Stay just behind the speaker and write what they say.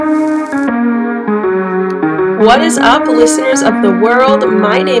What is up, listeners of the world?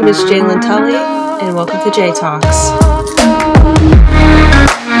 My name is Jalen Tully, and welcome to J Talks.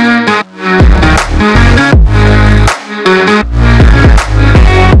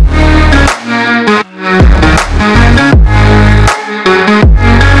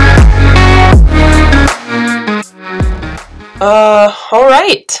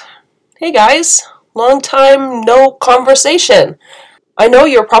 Alright. Hey guys, long time no conversation. I know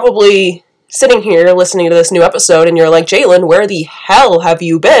you're probably sitting here listening to this new episode and you're like, Jalen, where the hell have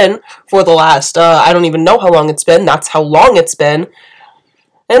you been for the last, I don't even know how long it's been, that's how long it's been.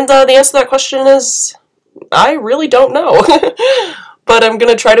 And the answer to that question is, I really don't know. But I'm going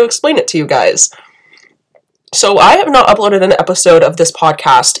to try to explain it to you guys. So I have not uploaded an episode of this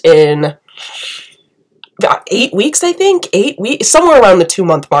podcast in 8 weeks, I think? 8 weeks? Somewhere around the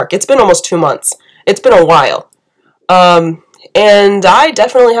 2-month mark. It's been almost 2 months. It's been a while. And I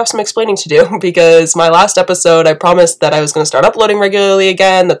definitely have some explaining to do, because my last episode, I promised that I was going to start uploading regularly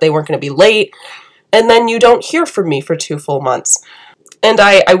again, that they weren't going to be late, and then you don't hear from me for 2 full months. And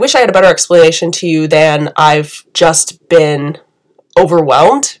I wish I had a better explanation to you than I've just been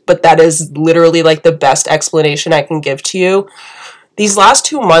overwhelmed, but that is literally like the best explanation I can give to you. These last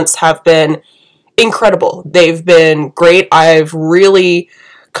 2 months have been incredible. They've been great. I've really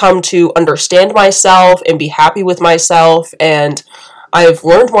come to understand myself and be happy with myself, and I've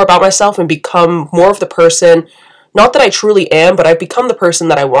learned more about myself and become more of the person, not that I truly am, but I've become the person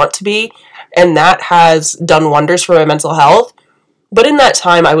that I want to be, and that has done wonders for my mental health. But in that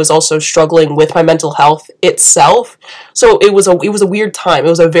time, I was also struggling with my mental health itself, so it was a weird time. It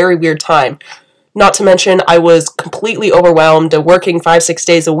was a very weird time. Not to mention, I was completely overwhelmed, working 5-6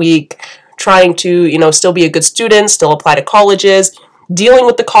 days a week, trying to, still be a good student, still apply to colleges, dealing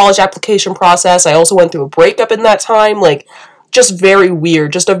with the college application process. I also went through a breakup in that time, just very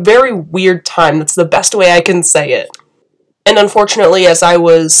weird, just a very weird time. That's the best way I can say it. And unfortunately, as I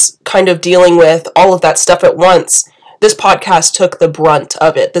was kind of dealing with all of that stuff at once, this podcast took the brunt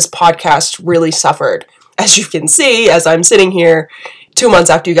of it. This podcast really suffered. As you can see, as I'm sitting here 2 months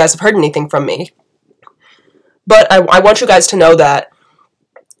after you guys have heard anything from me. But I want you guys to know that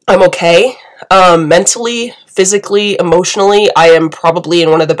I'm okay. Mentally, physically, emotionally, I am probably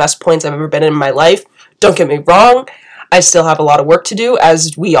in one of the best points I've ever been in my life. Don't get me wrong, I still have a lot of work to do,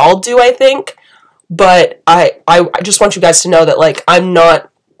 as we all do, I think. But I just want you guys to know that,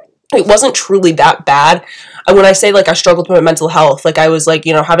 it wasn't truly that bad. When I say, I struggled with my mental health, I was,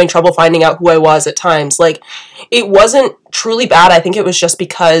 having trouble finding out who I was at times, it wasn't truly bad. I think it was just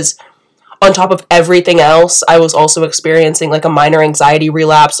because on top of everything else, I was also experiencing a minor anxiety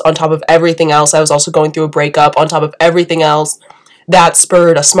relapse. On top of everything else, I was also going through a breakup. On top of everything else, that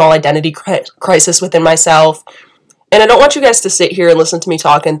spurred a small identity crisis within myself. And I don't want you guys to sit here and listen to me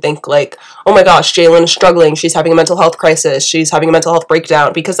talk and think oh my gosh, Jalen is struggling. She's having a mental health crisis. She's having a mental health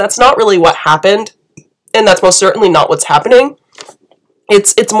breakdown, because that's not really what happened. And that's most certainly not what's happening.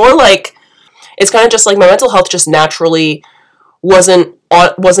 It's more it's kind of just my mental health just naturally wasn't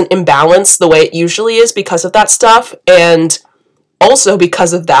imbalanced the way it usually is because of that stuff, and also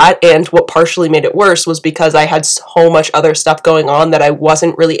because of that, and what partially made it worse was because I had so much other stuff going on that I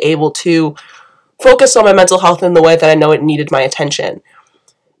wasn't really able to focus on my mental health in the way that I know it needed my attention.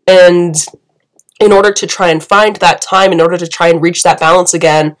 And in order to try and find that time, in order to try and reach that balance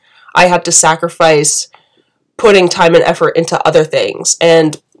again, I had to sacrifice putting time and effort into other things,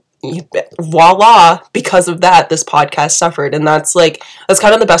 and voila, because of that, this podcast suffered. And that's kind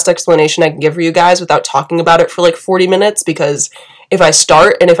of the best explanation I can give for you guys without talking about it for 40 minutes, because if I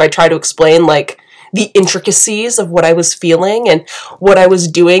start and if I try to explain the intricacies of what I was feeling and what I was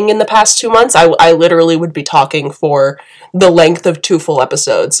doing in the past 2 months, I literally would be talking for the length of 2 full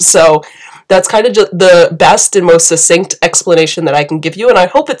episodes. So that's kind of just the best and most succinct explanation that I can give you, and I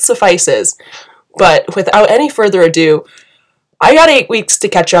hope it suffices. But without any further ado, I got 8 weeks to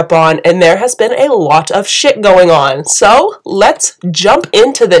catch up on, and there has been a lot of shit going on. So, let's jump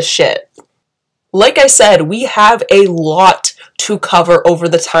into this shit. Like I said, we have a lot to cover over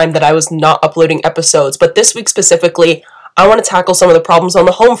the time that I was not uploading episodes, but this week specifically, I want to tackle some of the problems on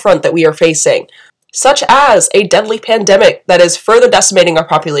the home front that we are facing, such as a deadly pandemic that is further decimating our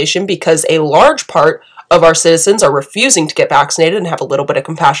population because a large part of our citizens are refusing to get vaccinated and have a little bit of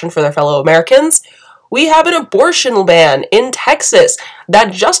compassion for their fellow Americans. We have an abortion ban in Texas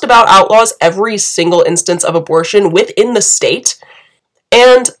that just about outlaws every single instance of abortion within the state.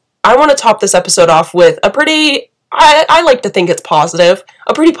 And I want to top this episode off with a pretty, I like to think it's positive,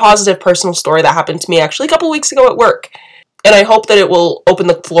 a pretty positive personal story that happened to me actually a couple weeks ago at work. And I hope that it will open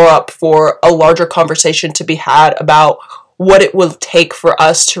the floor up for a larger conversation to be had about what it will take for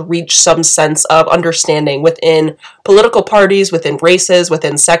us to reach some sense of understanding within political parties, within races,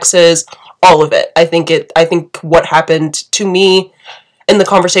 within sexes, all of it. I think what happened to me in the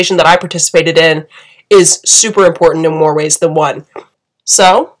conversation that I participated in is super important in more ways than one.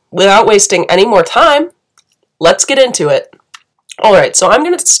 So, without wasting any more time, let's get into it. Alright, so I'm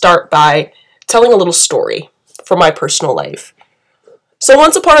going to start by telling a little story from my personal life. So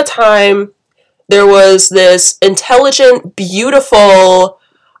once upon a time, there was this intelligent, beautiful,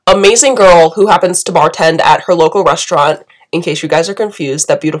 amazing girl who happens to bartend at her local restaurant. In case you guys are confused,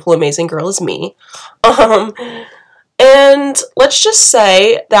 that beautiful, amazing girl is me. And let's just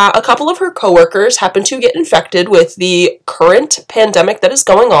say that a couple of her coworkers happened to get infected with the current pandemic that is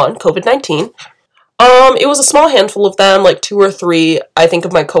going on, COVID-19. It was a small handful of them, like 2 or 3, I think,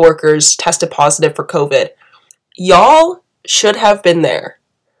 of my coworkers tested positive for COVID. Y'all should have been there.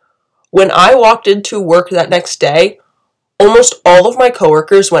 When I walked into work that next day, almost all of my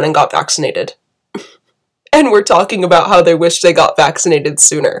coworkers went and got vaccinated. And we're talking about how they wish they got vaccinated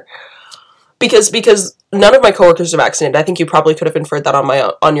sooner. Because none of my coworkers are vaccinated. I think you probably could have inferred that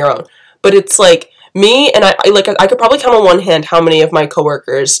on your own. But it's like me, and I could probably count on one hand how many of my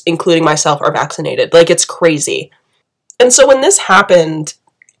coworkers, including myself, are vaccinated. Like, it's crazy. And so when this happened,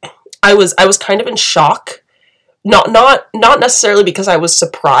 I was kind of in shock. Not necessarily because I was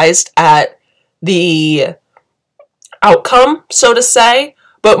surprised at the outcome, so to say,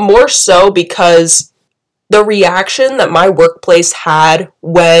 but more so because the reaction that my workplace had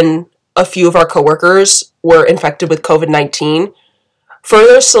when a few of our coworkers were infected with COVID-19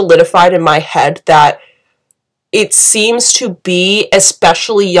 further solidified in my head that it seems to be,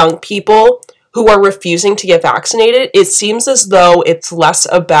 especially young people who are refusing to get vaccinated, it seems as though it's less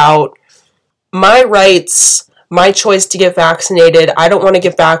about my rights, my choice to get vaccinated. I don't want to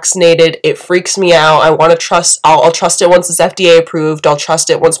get vaccinated. It freaks me out. I want to trust, I'll trust it once it's FDA approved. I'll trust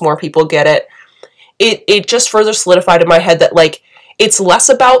it once more people get it. It just further solidified in my head that, like, it's less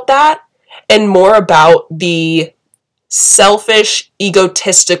about that and more about the selfish,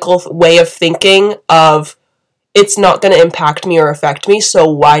 egotistical way of thinking of, it's not going to impact me or affect me, so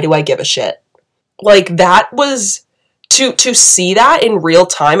why do I give a shit? Like, that was, to see that in real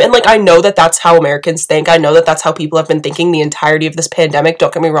time, and, like, I know that that's how Americans think. I know that that's how people have been thinking the entirety of this pandemic.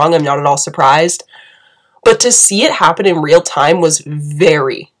 Don't get me wrong, I'm not at all surprised. But to see it happen in real time was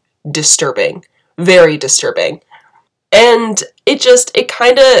very disturbing. Very disturbing. And it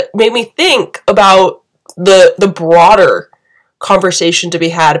kind of made me think about the broader conversation to be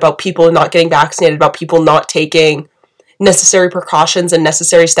had about people not getting vaccinated, about people not taking necessary precautions and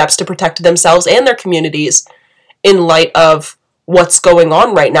necessary steps to protect themselves and their communities in light of what's going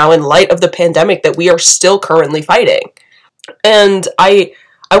on right now, in light of the pandemic that we are still currently fighting. And I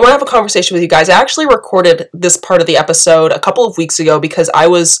want to have a conversation with you guys. I actually recorded this part of the episode a couple of weeks ago because I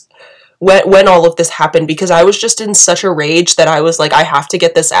was, when all of this happened, because I was just in such a rage that I was like, I have to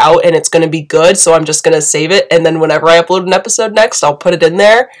get this out and it's going to be good, so I'm just going to save it, and then whenever I upload an episode next, I'll put it in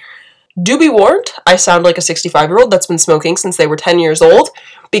there. Do be warned, I sound like a 65-year-old that's been smoking since they were 10 years old,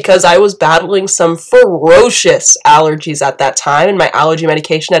 because I was battling some ferocious allergies at that time, and my allergy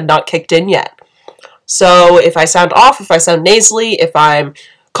medication had not kicked in yet. So if I sound off, if I sound nasally, if I'm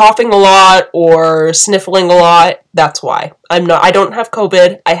coughing a lot or sniffling a lot, that's why. I don't have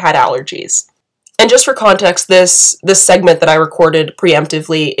COVID, I had allergies. And just for context, this segment that I recorded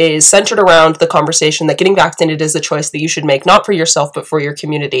preemptively is centered around the conversation that getting vaccinated is a choice that you should make, not for yourself, but for your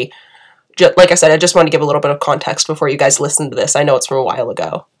community. Like I said, I just want to give a little bit of context before you guys listen to this. I know it's from a while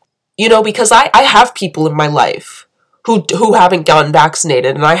ago. You know, because I have people in my life who haven't gotten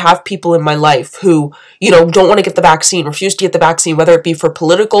vaccinated, and I have people in my life who, you know, don't want to get the vaccine, refuse to get the vaccine, whether it be for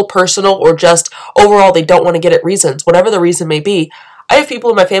political, personal, or just overall they don't want to get it reasons, whatever the reason may be. I have people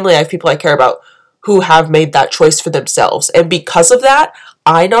in my family, I have people I care about who have made that choice for themselves, and because of that,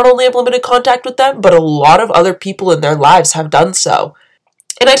 I not only have limited contact with them, but a lot of other people in their lives have done so.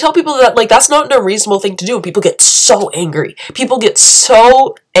 And I tell people that, like, that's not an unreasonable thing to do. People get so angry. People get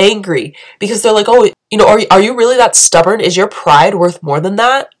so angry because they're like, oh, you know, are you really that stubborn? Is your pride worth more than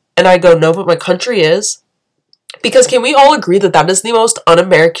that? And I go, no, but my country is. Because can we all agree that that is the most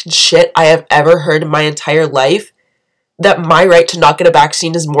un-American shit I have ever heard in my entire life? That my right to not get a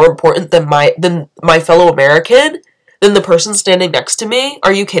vaccine is more important than my fellow American? Than the person standing next to me?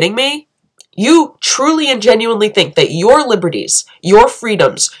 Are you kidding me? You truly and genuinely think that your liberties, your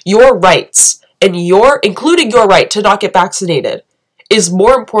freedoms, your rights, and including your right to not get vaccinated, is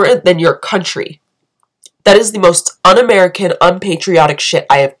more important than your country. That is the most un-American, unpatriotic shit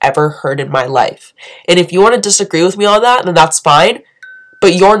I have ever heard in my life. And if you want to disagree with me on that, then that's fine,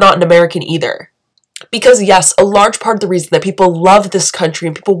 but you're not an American either. Because yes, a large part of the reason that people love this country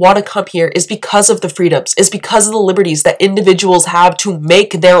and people want to come here is because of the freedoms, is because of the liberties that individuals have to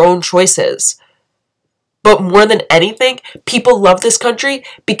make their own choices. But more than anything, people love this country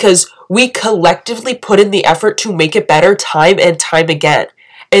because we collectively put in the effort to make it better time and time again.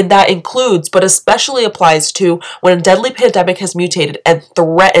 And that includes, but especially applies to, when a deadly pandemic has mutated and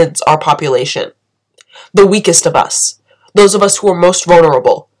threatens our population. The weakest of us. Those of us who are most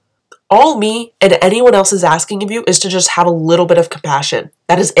vulnerable. All me and anyone else is asking of you is to just have a little bit of compassion.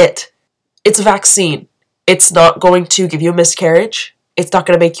 That is it. It's a vaccine. It's not going to give you a miscarriage. It's not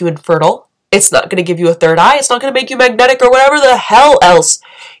going to make you infertile. It's not going to give you a third eye. It's not going to make you magnetic or whatever the hell else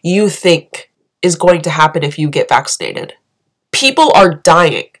you think is going to happen if you get vaccinated. People are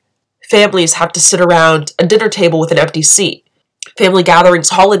dying. Families have to sit around a dinner table with an empty seat. Family gatherings,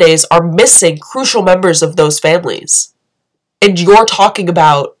 holidays are missing crucial members of those families. And you're talking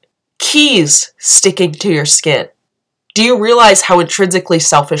about keys sticking to your skin. Do you realize how intrinsically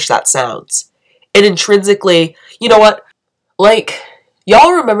selfish that sounds? And intrinsically, you know what? Like,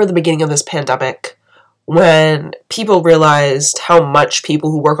 y'all remember the beginning of this pandemic when people realized how much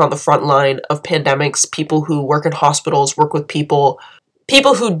people who work on the front line of pandemics, people who work in hospitals, work with people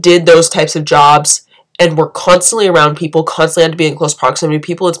who did those types of jobs and were constantly around people, constantly had to be in close proximity to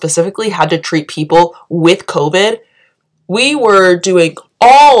people, and specifically had to treat people with COVID. We were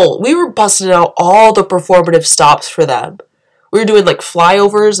busting out all the performative stops for them. We were doing like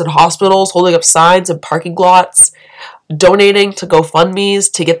flyovers in hospitals, holding up signs in parking lots, donating to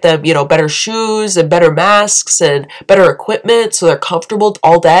GoFundMes to get them, better shoes and better masks and better equipment so they're comfortable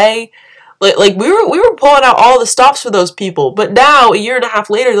all day. Like we were pulling out all the stops for those people. But now, a year and a half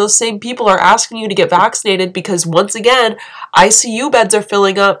later, those same people are asking you to get vaccinated because, once again, ICU beds are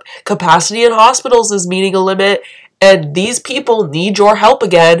filling up, capacity in hospitals is meeting a limit, and these people need your help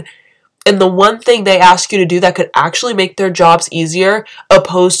again. And the one thing they ask you to do that could actually make their jobs easier,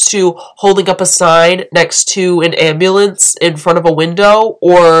 opposed to holding up a sign next to an ambulance in front of a window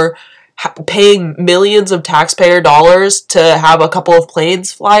or paying millions of taxpayer dollars to have a couple of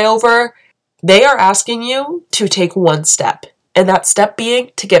planes fly over, they are asking you to take one step. And that step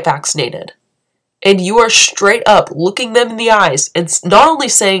being to get vaccinated. And you are straight up looking them in the eyes and not only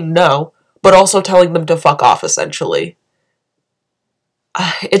saying no, but also telling them to fuck off, essentially.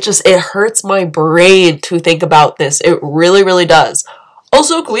 It hurts my brain to think about this. It really, really does.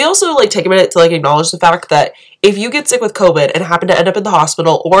 Also, can we also take a minute to acknowledge the fact that if you get sick with COVID and happen to end up in the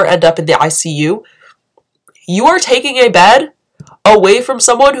hospital or end up in the ICU, you are taking a bed away from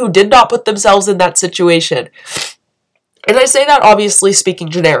someone who did not put themselves in that situation. And I say that obviously speaking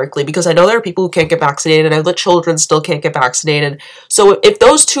generically because I know there are people who can't get vaccinated and I know that children still can't get vaccinated. So if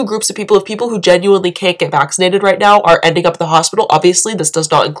those two groups of people, if people who genuinely can't get vaccinated right now are ending up in the hospital, obviously this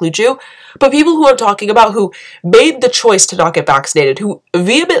does not include you, but people who I'm talking about who made the choice to not get vaccinated, who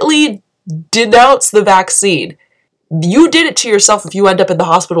vehemently denounce the vaccine, you did it to yourself if you end up in the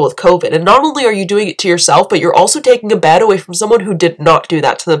hospital with COVID. And not only are you doing it to yourself, but you're also taking a bed away from someone who did not do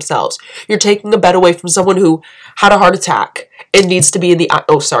that to themselves. You're taking a bed away from someone who had a heart attack and needs to be in the...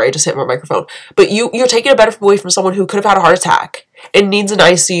 Oh, sorry, I just hit my microphone. But you're taking a bed away from someone who could have had a heart attack and needs an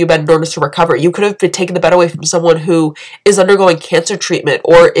ICU bed in order to recover. You could have been taking the bed away from someone who is undergoing cancer treatment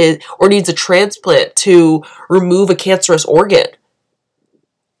or needs a transplant to remove a cancerous organ.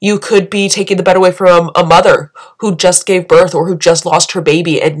 You could be taking the bed away from a mother who just gave birth or who just lost her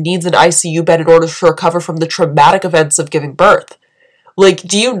baby and needs an ICU bed in order to recover from the traumatic events of giving birth.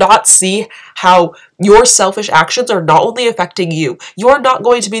 Do you not see how your selfish actions are not only affecting you? You are not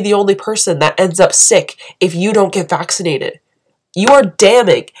going to be the only person that ends up sick if you don't get vaccinated. You are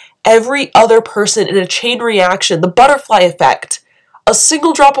damning every other person in a chain reaction, the butterfly effect. A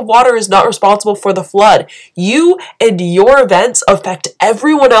single drop of water is not responsible for the flood. You and your events affect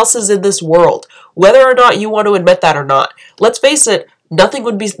everyone else's in this world, whether or not you want to admit that or not. Let's face it, nothing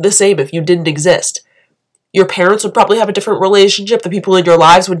would be the same if you didn't exist. Your parents would probably have a different relationship. The people in your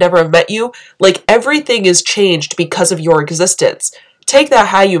lives would never have met you. Everything is changed because of your existence. Take that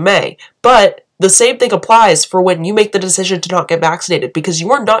how you may, but the same thing applies for when you make the decision to not get vaccinated, because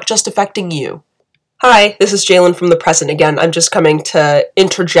you are not just affecting you. Hi, this is Jalen from the present again. I'm just coming to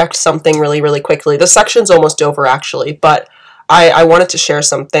interject something really, really quickly. This section's almost over, actually, but I wanted to share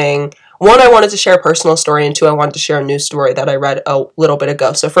something. One, I wanted to share a personal story, and two, I wanted to share a news story that I read a little bit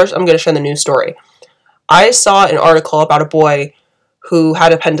ago. So first, I'm going to share the news story. I saw an article about a boy who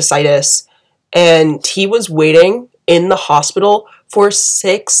had appendicitis, and he was waiting in the hospital for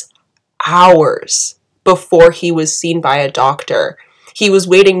 6 hours before he was seen by a doctor. He was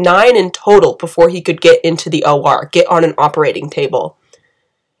waiting 9 in total before he could get into the OR, get on an operating table.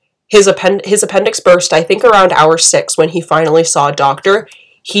 His appendix burst, I think, around hour 6 when he finally saw a doctor.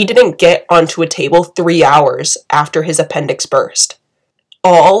 He didn't get onto a table 3 hours after his appendix burst.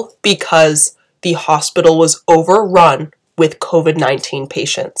 All because the hospital was overrun with COVID-19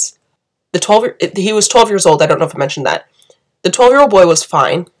 patients. He was 12 years old. I don't know if I mentioned that. The 12-year-old boy was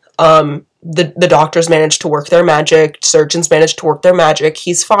fine. The doctors managed to work their magic. Surgeons managed to work their magic.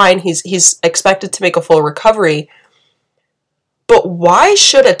 He's fine. He's expected to make a full recovery. But why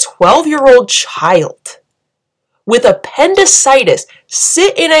should a 12-year-old child with appendicitis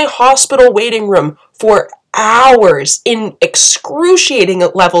sit in a hospital waiting room for hours in excruciating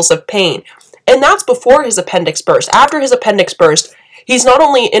levels of pain? And that's before his appendix burst. After his appendix burst, he's not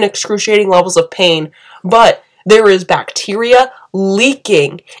only in excruciating levels of pain, but there is bacteria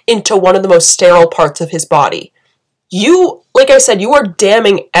leaking into one of the most sterile parts of his body. You, like I said, you are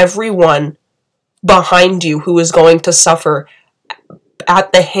damning everyone behind you who is going to suffer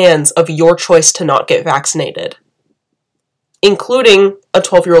at the hands of your choice to not get vaccinated, including a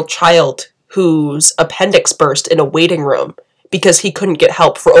 12-year-old child whose appendix burst in a waiting room because he couldn't get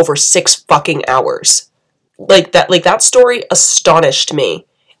help for over 6 fucking hours. Like that story astonished me.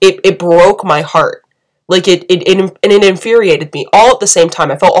 It broke my heart. Like, it infuriated me all at the same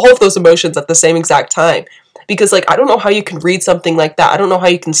time. I felt all of those emotions at the same exact time. Because, like, I don't know how you can read something like that. I don't know how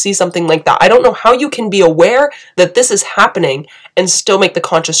you can see something like that. I don't know how you can be aware that this is happening and still make the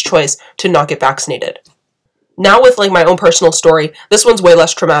conscious choice to not get vaccinated. Now with, like, my own personal story, this one's way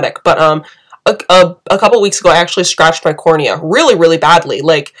less traumatic, but, a couple weeks ago, I actually scratched my cornea really, really badly.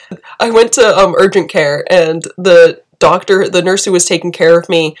 Like, I went to, urgent care, and the nurse who was taking care of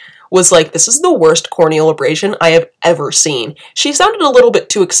me was like, "This is the worst corneal abrasion I have ever seen." She sounded a little bit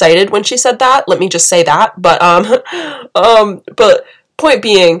too excited when she said that, let me just say that, but point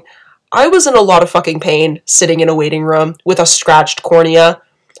being, I was in a lot of fucking pain sitting in a waiting room with a scratched cornea.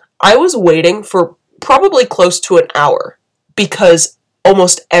 I was waiting for probably close to an hour because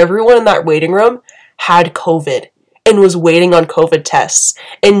almost everyone in that waiting room had COVID and was waiting on COVID tests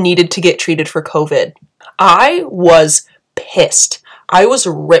and needed to get treated for COVID. I was pissed. I was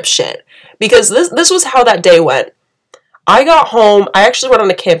ripshit because this was how that day went. I got home. I actually went on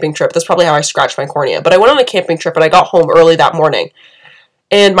a camping trip. That's probably how I scratched my cornea. But I went on a camping trip and I got home early that morning.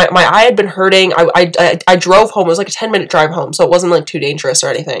 And my eye had been hurting. I drove home. It was like a 10-minute drive home, so it wasn't like too dangerous or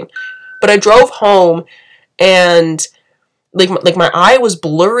anything. But I drove home and like my eye was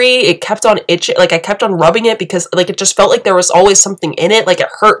blurry. It kept on itching. Like I kept on rubbing it because like it just felt like there was always something in it. Like it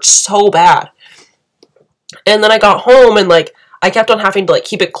hurt so bad. And then I got home and like I kept on having to like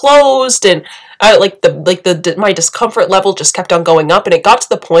keep it closed, and my discomfort level just kept on going up, and it got to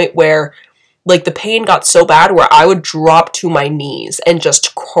the point where like the pain got so bad where I would drop to my knees and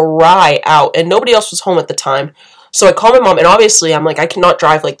just cry out, and nobody else was home at the time. So I called my mom, and obviously I'm like, I cannot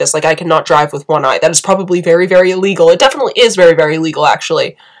drive like this. Like I cannot drive with one eye. That is probably very, very illegal. It definitely is very, very illegal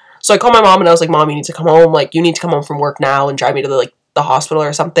actually. So I called my mom and I was like, "Mom, you need to come home. Like you need to come home from work now and drive me to the hospital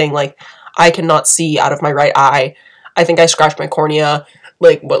or something. Like I cannot see out of my right eye. I think I scratched my cornea,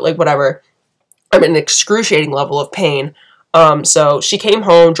 whatever. I'm in an excruciating level of pain." So she came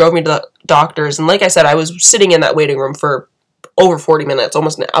home, drove me to the doctors, and like I said, I was sitting in that waiting room for over 40 minutes,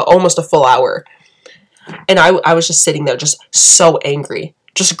 almost a full hour. And I was just sitting there just so angry,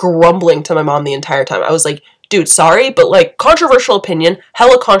 just grumbling to my mom the entire time. I was like, "Dude, sorry, but like controversial opinion,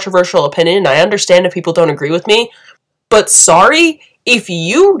 hella controversial opinion, and I understand if people don't agree with me, but sorry, if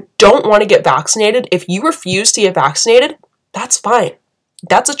you don't want to get vaccinated, if you refuse to get vaccinated, that's fine.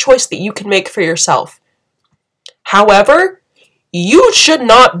 That's a choice that you can make for yourself. However, you should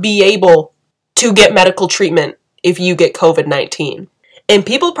not be able to get medical treatment if you get COVID-19. And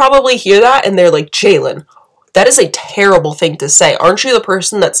people probably hear that and they're like, "Jalen, that is a terrible thing to say. Aren't you the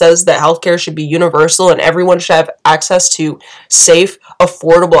person that says that healthcare should be universal and everyone should have access to safe,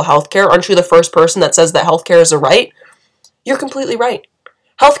 affordable healthcare? Aren't you the first person that says that healthcare is a right?" You're completely right.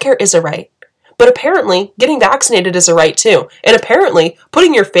 Healthcare is a right. But apparently, getting vaccinated is a right too. And apparently,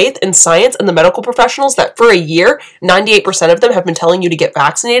 putting your faith in science and the medical professionals that for a year, 98% of them have been telling you to get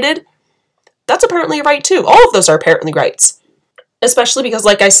vaccinated, that's apparently a right too. All of those are apparently rights. Especially because,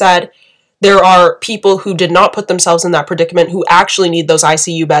 like I said, there are people who did not put themselves in that predicament who actually need those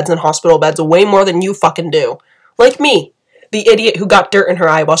ICU beds and hospital beds way more than you fucking do. Like me, the idiot who got dirt in her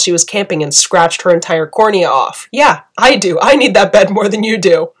eye while she was camping and scratched her entire cornea off. Yeah, I do. I need that bed more than you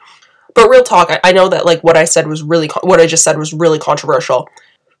do. But real talk, I know that like what I just said was really controversial.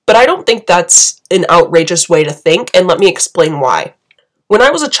 But I don't think that's an outrageous way to think, and let me explain why. When I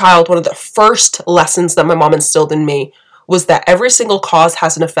was a child, one of the first lessons that my mom instilled in me was that every single cause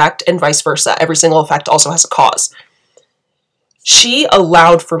has an effect and vice versa. Every single effect also has a cause. She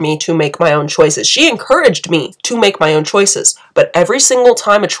allowed for me to make my own choices. She encouraged me to make my own choices. But every single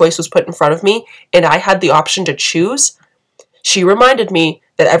time a choice was put in front of me and I had the option to choose, she reminded me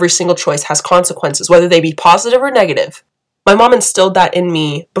that every single choice has consequences, whether they be positive or negative. My mom instilled that in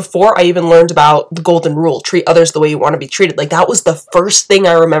me before I even learned about the golden rule, treat others the way you want to be treated. Like, that was the first thing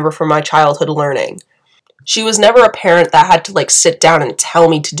I remember from my childhood learning. She was never a parent that had to, like, sit down and tell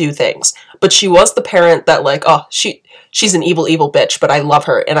me to do things. But she was the parent that, like, oh, she's an evil, evil bitch, but I love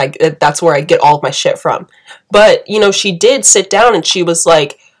her, and that's where I get all of my shit from. But, you know, she did sit down and she was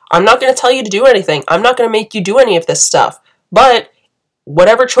like, I'm not going to tell you to do anything. I'm not going to make you do any of this stuff. But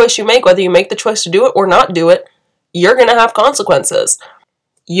whatever choice you make, whether you make the choice to do it or not do it, you're going to have consequences.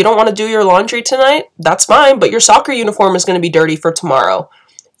 You don't want to do your laundry tonight? That's fine, but your soccer uniform is going to be dirty for tomorrow.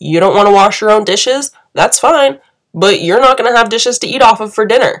 You don't want to wash your own dishes? That's fine, but you're not going to have dishes to eat off of for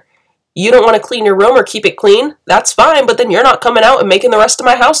dinner. You don't want to clean your room or keep it clean? That's fine, but then you're not coming out and making the rest of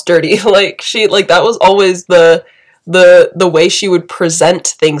my house dirty. That was always the way she would present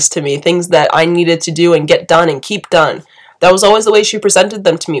things to me, things that I needed to do and get done and keep done. That was always the way she presented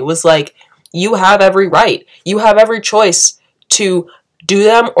them to me, was like, you have every right. You have every choice to do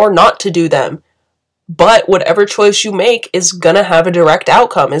them or not to do them. But whatever choice you make is going to have a direct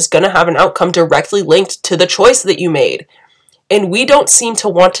outcome, is going to have an outcome directly linked to the choice that you made. And we don't seem to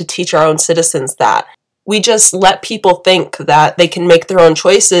want to teach our own citizens that. We just let people think that they can make their own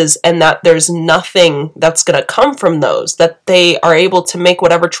choices and that there's nothing that's going to come from those, that they are able to make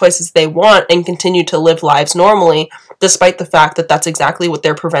whatever choices they want and continue to live lives normally, despite the fact that that's exactly what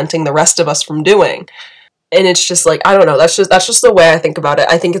they're preventing the rest of us from doing. And it's just like, I don't know, that's just the way I think about it.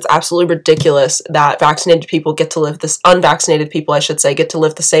 I think it's absolutely ridiculous that unvaccinated people, get to live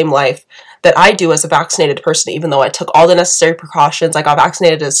the same life that I do as a vaccinated person, even though I took all the necessary precautions. I got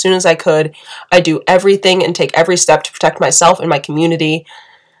vaccinated as soon as I could. I do everything and take every step to protect myself and my community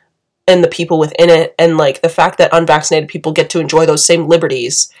and the people within it. And like the fact that unvaccinated people get to enjoy those same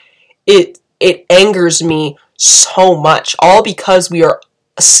liberties, it angers me so much, all because we are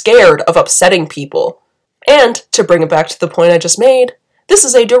scared of upsetting people. And, to bring it back to the point I just made, this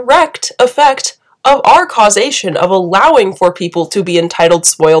is a direct effect of our causation of allowing for people to be entitled,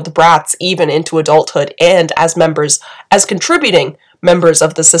 spoiled brats even into adulthood and as contributing members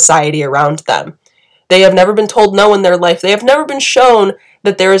of the society around them. They have never been told no in their life. They have never been shown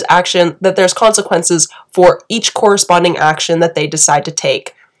that there is action, that there's consequences for each corresponding action that they decide to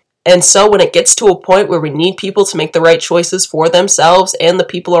take. And so when it gets to a point where we need people to make the right choices for themselves and the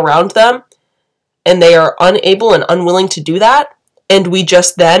people around them, and they are unable and unwilling to do that, and we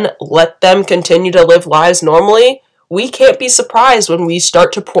just then let them continue to live lives normally, we can't be surprised when we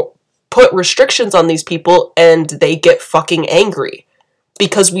start to put restrictions on these people and they get fucking angry.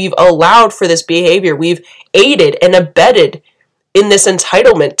 Because we've allowed for this behavior. We've aided and abetted in this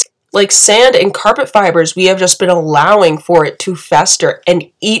entitlement. Like sand and carpet fibers, we have just been allowing for it to fester and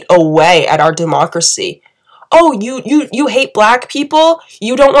eat away at our democracy. Oh, you hate black people?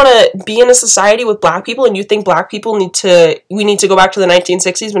 You don't want to be in a society with black people, and you think black people we need to go back to the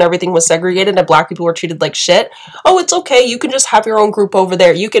 1960s when everything was segregated and black people were treated like shit? Oh, it's okay. You can just have your own group over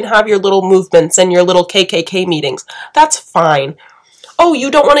there. You can have your little movements and your little KKK meetings. That's fine. Oh, you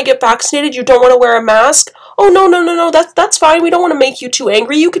don't want to get vaccinated? You don't want to wear a mask? Oh, no, that's fine. We don't want to make you too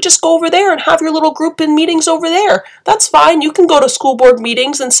angry. You could just go over there and have your little group in meetings over there. That's fine. You can go to school board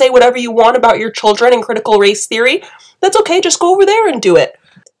meetings and say whatever you want about your children and critical race theory. That's okay. Just go over there and do it.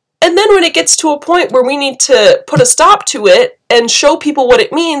 And then when it gets to a point where we need to put a stop to it and show people what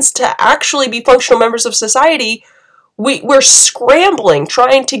it means to actually be functional members of society, we're scrambling,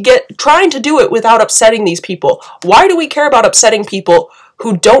 trying to do it without upsetting these people. Why do we care about upsetting people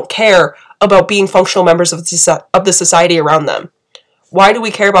who don't care about being functional members of the society around them? Why do we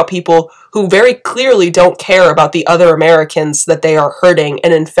care about people who very clearly don't care about the other Americans that they are hurting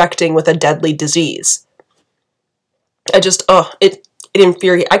and infecting with a deadly disease? It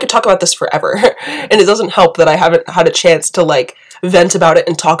infuriates. I could talk about this forever, and it doesn't help that I haven't had a chance to vent about it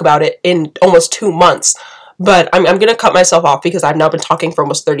and talk about it in almost 2 months. But I'm going to cut myself off because I've now been talking for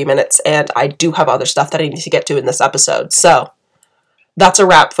almost 30 minutes, and I do have other stuff that I need to get to in this episode. So, that's a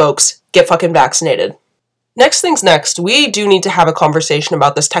wrap, folks. Get fucking vaccinated. Next thing's next, we do need to have a conversation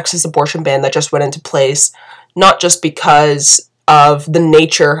about this Texas abortion ban that just went into place, not just because of the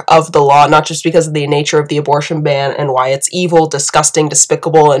nature of the law, not just because of the nature of the abortion ban and why it's evil, disgusting,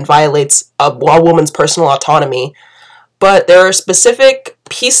 despicable, and violates a woman's personal autonomy, but there are specific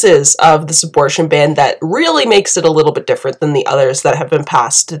pieces of this abortion ban that really makes it a little bit different than the others that have been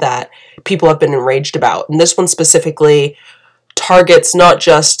passed that people have been enraged about. And this one specifically targets not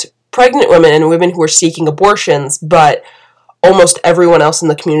just pregnant women and women who are seeking abortions, but almost everyone else in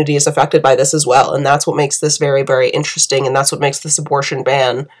the community is affected by this as well. And that's what makes this very, very interesting. And that's what makes this abortion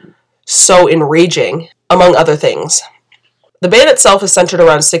ban so enraging, among other things. The ban itself is centered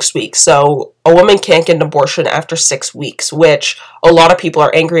around 6 weeks, so a woman can't get an abortion after 6 weeks, which a lot of people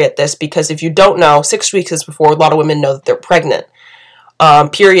are angry at this because if you don't know, 6 weeks is before a lot of women know that they're pregnant.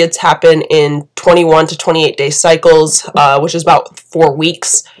 Periods happen in 21 to 28 day cycles, which is about 4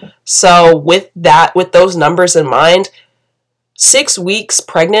 weeks. So with those numbers in mind, 6 weeks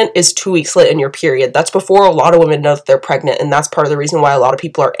pregnant is 2 weeks late in your period. That's before a lot of women know that they're pregnant, and that's part of the reason why a lot of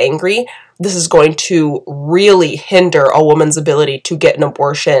people are angry. This is going to really hinder a woman's ability to get an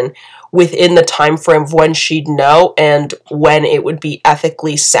abortion within the time frame of when she'd know and when it would be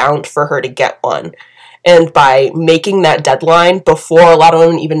ethically sound for her to get one. And by making that deadline before a lot of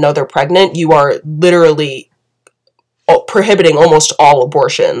women even know they're pregnant, you are literally prohibiting almost all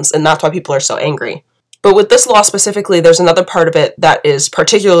abortions, and that's why people are so angry. But with this law specifically, there's another part of it that is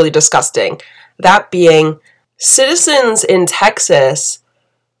particularly disgusting. That being citizens in Texas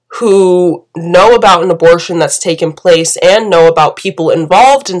who know about an abortion that's taken place and know about people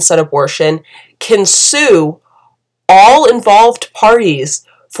involved in said abortion can sue all involved parties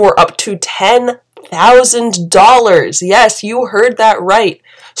for up to $10,000. Yes, you heard that right.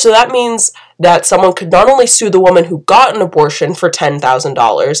 So that means that someone could not only sue the woman who got an abortion for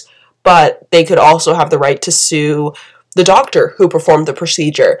 $10,000, but they could also have the right to sue the doctor who performed the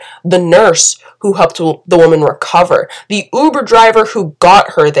procedure, the nurse who helped the woman recover, the Uber driver who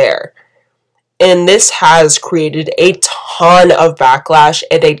got her there. And this has created a ton of backlash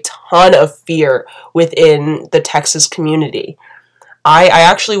and a ton of fear within the Texas community. I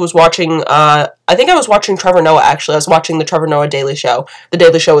actually was watching, I think I was watching Trevor Noah, actually. I was watching the Trevor Noah Daily Show. The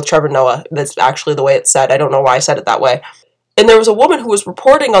Daily Show with Trevor Noah. That's actually the way it's said. I don't know why I said it that way. And there was a woman who was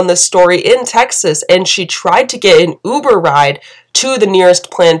reporting on this story in Texas, and she tried to get an Uber ride to the nearest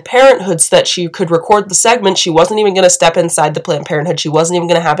Planned Parenthood so that she could record the segment. She wasn't even going to step inside the Planned Parenthood. She wasn't even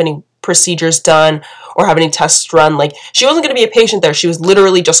going to have any procedures done or have any tests run. Like, she wasn't going to be a patient there. She was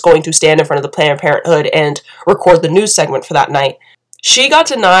literally just going to stand in front of the Planned Parenthood and record the news segment for that night. She got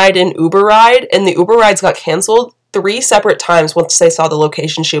denied an Uber ride, and the Uber rides got canceled 3 separate times once they saw the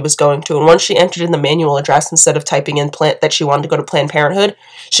location she was going to. And once she entered in the manual address instead of typing in that she wanted to go to Planned Parenthood,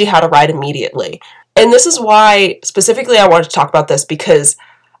 she had a ride immediately. And this is why, specifically, I wanted to talk about this, because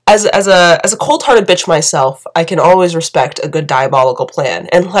as a cold-hearted bitch myself, I can always respect a good diabolical plan.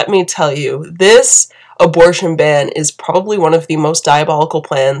 And let me tell you, this abortion ban is probably one of the most diabolical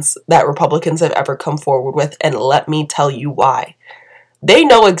plans that Republicans have ever come forward with, and let me tell you why. They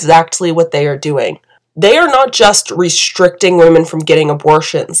know exactly what they are doing. They are not just restricting women from getting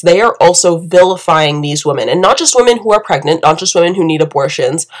abortions. They are also vilifying these women. And not just women who are pregnant, not just women who need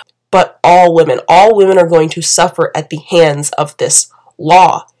abortions, but all women. All women are going to suffer at the hands of this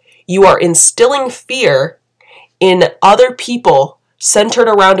law. You are instilling fear in other people centered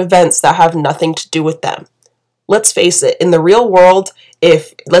around events that have nothing to do with them. Let's face it, in the real world,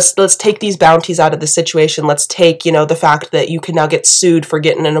 let's take these bounties out of the situation. Let's take, the fact that you can now get sued for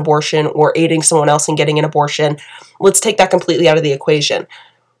getting an abortion or aiding someone else in getting an abortion. Let's take that completely out of the equation.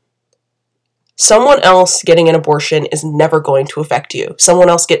 Someone else getting an abortion is never going to affect you. Someone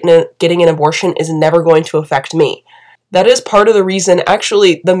else getting an abortion is never going to affect me. That is part of the reason,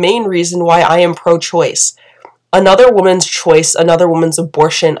 actually, the main reason why I am pro-choice. Another woman's choice, another woman's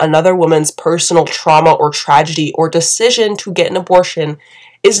abortion, another woman's personal trauma or tragedy or decision to get an abortion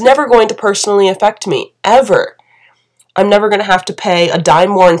is never going to personally affect me, ever. I'm never going to have to pay a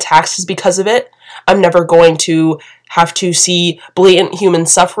dime more in taxes because of it. I'm never going to have to see blatant human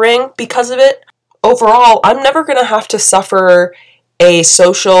suffering because of it. Overall, I'm never going to have to suffer a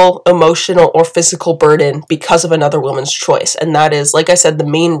social, emotional, or physical burden because of another woman's choice. And that is, like I said, the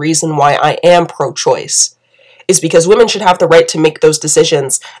main reason why I am pro-choice. Is because women should have the right to make those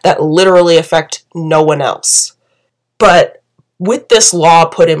decisions that literally affect no one else. But with this law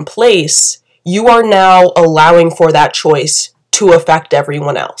put in place, you are now allowing for that choice to affect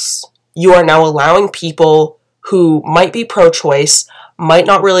everyone else. You are now allowing people who might be pro-choice, might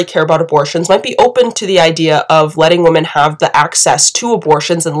not really care about abortions, might be open to the idea of letting women have the access to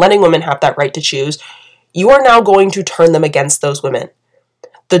abortions and letting women have that right to choose. You are now going to turn them against those women.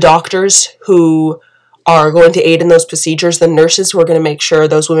 The doctors who are going to aid in those procedures, the nurses who are going to make sure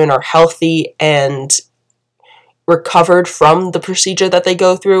those women are healthy and recovered from the procedure that they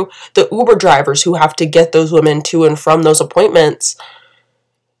go through, the Uber drivers who have to get those women to and from those appointments.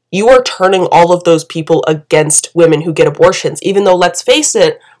 You are turning all of those people against women who get abortions, even though, let's face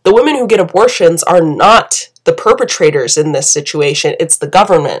it, the women who get abortions are not the perpetrators in this situation, it's the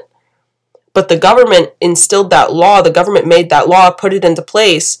government. But the government instilled that law, the government made that law, put it into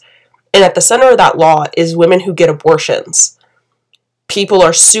place, and at the center of that law is women who get abortions. People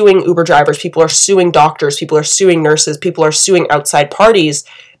are suing Uber drivers, people are suing doctors, people are suing nurses, people are suing outside parties,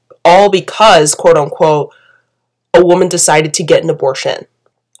 all because, quote unquote, a woman decided to get an abortion.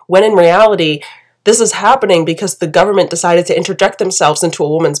 When in reality, this is happening because the government decided to interject themselves into a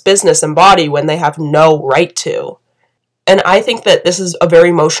woman's business and body when they have no right to. And I think that this is a very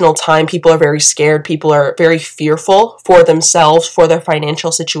emotional time. People are very scared. People are very fearful for themselves, for their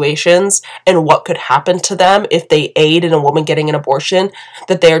financial situations, and what could happen to them if they aid in a woman getting an abortion,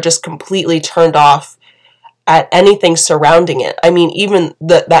 that they are just completely turned off at anything surrounding it. I mean, even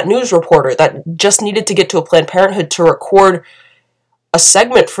that news reporter that just needed to get to a Planned Parenthood to record a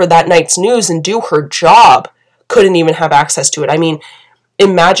segment for that night's news and do her job couldn't even have access to it. I mean,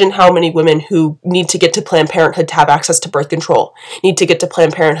 imagine how many women who need to get to Planned Parenthood to have access to birth control, need to get to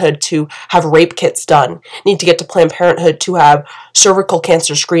Planned Parenthood to have rape kits done, need to get to Planned Parenthood to have cervical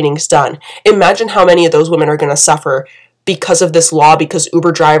cancer screenings done. Imagine how many of those women are going to suffer because of this law, because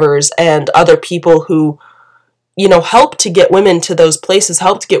Uber drivers and other people who, you know, help to get women to those places,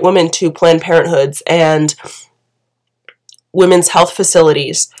 help to get women to Planned Parenthoods and women's health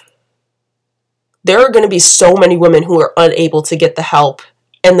facilities. There are going to be so many women who are unable to get the help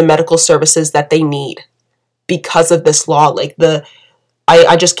and the medical services that they need because of this law. Like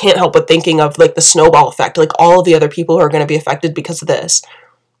I just can't help but thinking of like the snowball effect, like all of the other people who are going to be affected because of this.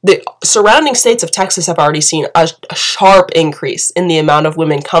 The surrounding states of Texas have already seen a sharp increase in the amount of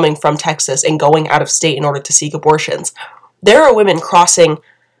women coming from Texas and going out of state in order to seek abortions. There are women crossing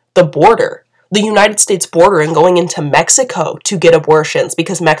the border, the United States border, and going into Mexico to get abortions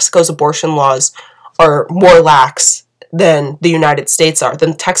because Mexico's abortion laws are more lax than the United States are,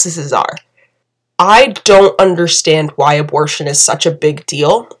 than Texas's are. I don't understand why abortion is such a big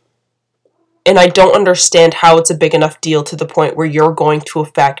deal. And I don't understand how it's a big enough deal to the point where you're going to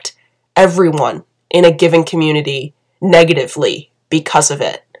affect everyone in a given community negatively because of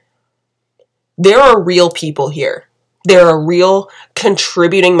it. There are real people here. There are real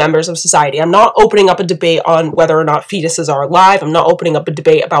contributing members of society. I'm not opening up a debate on whether or not fetuses are alive. I'm not opening up a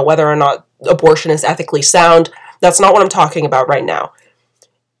debate about whether or not abortion is ethically sound. That's not what I'm talking about right now.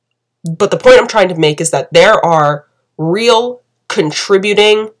 But the point I'm trying to make is that there are real,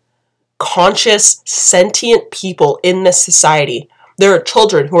 contributing, conscious, sentient people in this society. There are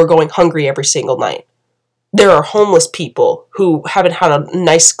children who are going hungry every single night. There are homeless people who haven't had a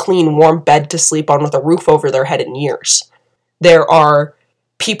nice, clean, warm bed to sleep on with a roof over their head in years. There are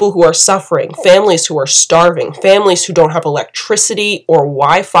people who are suffering, families who are starving, families who don't have electricity or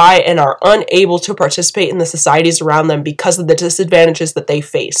Wi-Fi and are unable to participate in the societies around them because of the disadvantages that they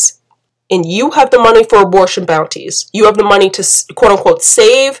face. And you have the money for abortion bounties. You have the money to, quote-unquote,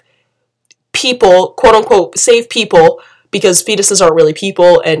 save people, quote-unquote, save people, because fetuses aren't really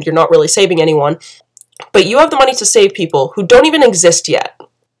people and you're not really saving anyone. But you have the money to save people who don't even exist yet.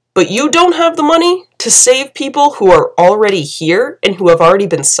 But you don't have the money to save people who are already here and who have already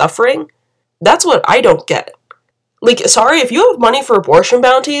been suffering? That's what I don't get. Like, sorry, if you have money for abortion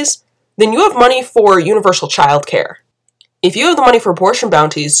bounties, then you have money for universal childcare. If you have the money for abortion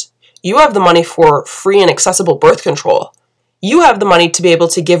bounties, you have the money for free and accessible birth control. You have the money to be able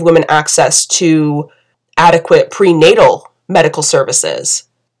to give women access to adequate prenatal medical services.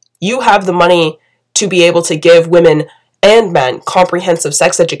 You have the money to be able to give women and men comprehensive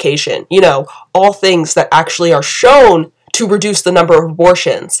sex education, you know, all things that actually are shown to reduce the number of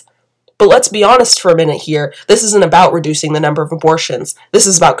abortions. But let's be honest for a minute here. This isn't about reducing the number of abortions. This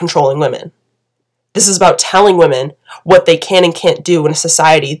is about controlling women. This is about telling women what they can and can't do in a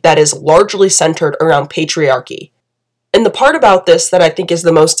society that is largely centered around patriarchy. And the part about this that I think is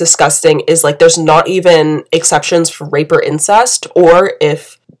the most disgusting is, like, there's not even exceptions for rape or incest, or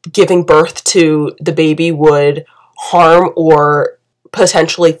if giving birth to the baby would harm or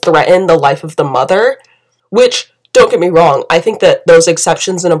potentially threaten the life of the mother, which, don't get me wrong, I think that those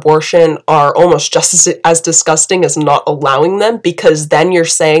exceptions in abortion are almost just as disgusting as not allowing them, because then you're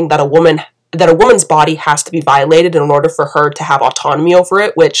saying that a woman's body has to be violated in order for her to have autonomy over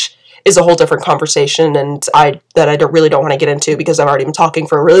it, which is a whole different conversation, and I really don't want to get into because I've already been talking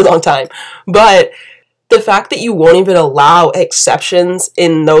for a really long time. But the fact that you won't even allow exceptions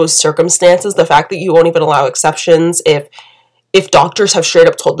in those circumstances, the fact that you won't even allow exceptions if doctors have straight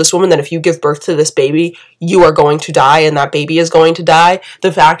up told this woman that if you give birth to this baby, you are going to die and that baby is going to die,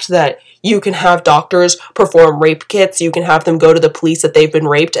 the fact that you can have doctors perform rape kits, you can have them go to the police that they've been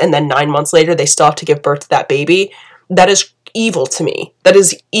raped, and then 9 months later they still have to give birth to that baby, that is evil to me. That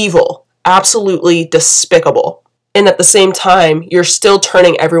is evil. Absolutely despicable. And at the same time, you're still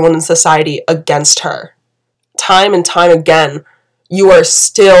turning everyone in society against her. Time and time again, you are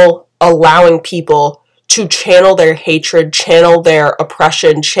still allowing people to channel their hatred, channel their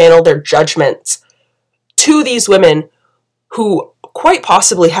oppression, channel their judgments to these women who quite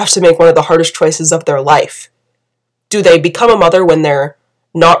possibly have to make one of the hardest choices of their life. Do they become a mother when they're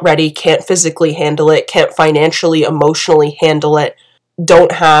not ready, can't physically handle it, can't financially, emotionally handle it,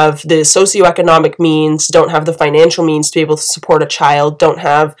 don't have the socioeconomic means, don't have the financial means to be able to support a child, don't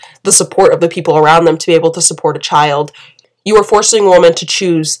have the support of the people around them to be able to support a child? You are forcing a woman to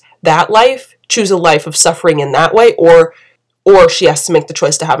choose that life, choose a life of suffering in that way, or she has to make the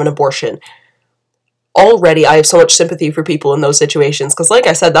choice to have an abortion. Already, I have so much sympathy for people in those situations, because like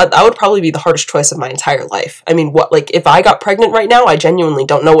I said, that would probably be the hardest choice of my entire life. I mean, if I got pregnant right now, I genuinely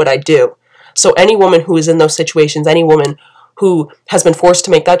don't know what I'd do. So any woman who is in those situations, any woman who has been forced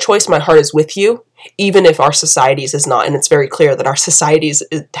to make that choice, my heart is with you, even if our societies is not, and it's very clear that our societies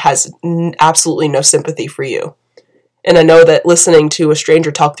has absolutely no sympathy for you. And I know that listening to a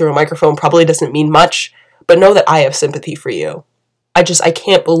stranger talk through a microphone probably doesn't mean much, but know that I have sympathy for you. I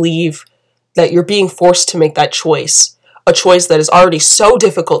can't believe that you're being forced to make that choice, a choice that is already so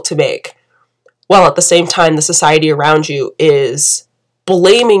difficult to make, while at the same time the society around you is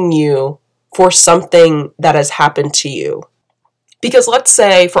blaming you for something that has happened to you. Because let's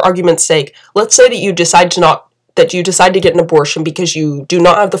say, for argument's sake, let's say that you decide to get an abortion because you do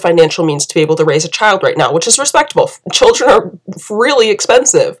not have the financial means to be able to raise a child right now, which is respectable. Children are really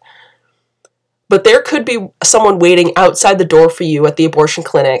expensive. But there could be someone waiting outside the door for you at the abortion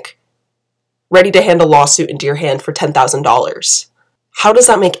clinic, ready to hand a lawsuit into your hand for $10,000. How does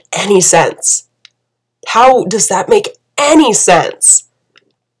that make any sense? How does that make any sense?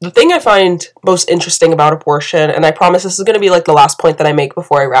 The thing I find most interesting about abortion, and I promise this is going to be like the last point that I make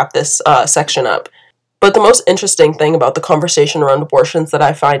before I wrap this section up, but the most interesting thing about the conversation around abortions that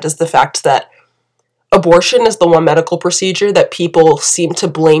I find is the fact that abortion is the one medical procedure that people seem to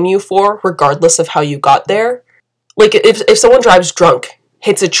blame you for, regardless of how you got there. Like, if someone drives drunk,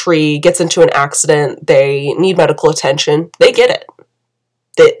 hits a tree, gets into an accident, they need medical attention, they get it.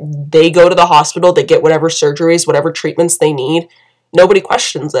 They go to the hospital, they get whatever surgeries, whatever treatments they need. Nobody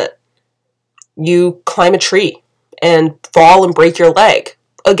questions it. You climb a tree and fall and break your leg.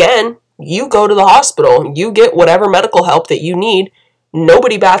 Again, you go to the hospital, you get whatever medical help that you need.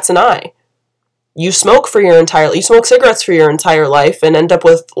 Nobody bats an eye. You smoke cigarettes for your entire life and end up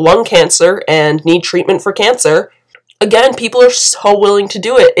with lung cancer and need treatment for cancer. Again, people are so willing to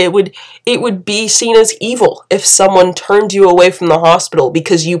do it. It would be seen as evil if someone turned you away from the hospital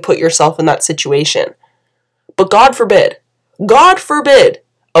because you put yourself in that situation. But God forbid,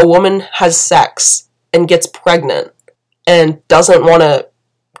 a woman has sex and gets pregnant and doesn't want to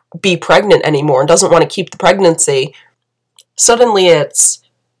be pregnant anymore and doesn't want to keep the pregnancy. Suddenly it's,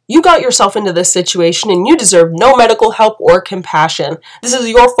 you got yourself into this situation and you deserve no medical help or compassion. This is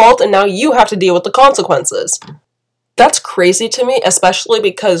your fault and now you have to deal with the consequences. That's crazy to me, especially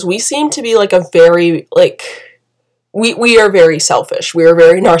because we seem to be like a very, we are very selfish. We are a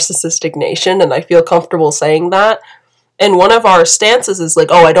very narcissistic nation, and I feel comfortable saying that. And one of our stances is like,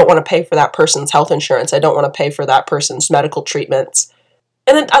 oh, I don't want to pay for that person's health insurance. I don't want to pay for that person's medical treatments.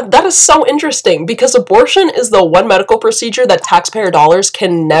 And that is so interesting, because abortion is the one medical procedure that taxpayer dollars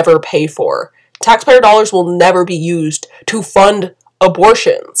can never pay for. Taxpayer dollars will never be used to fund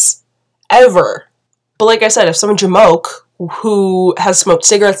abortions. Ever. But like I said, if someone jamoke who has smoked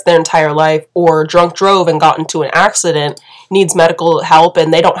cigarettes their entire life or drunk drove and got into an accident needs medical help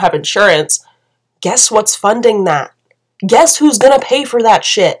and they don't have insurance, guess what's funding that? Guess who's gonna pay for that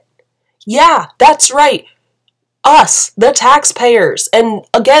shit? Yeah, that's right. Us, the taxpayers. And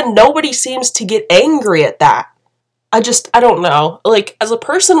again, nobody seems to get angry at that. I don't know. Like, as a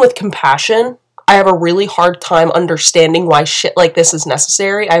person with compassion, I have a really hard time understanding why shit like this is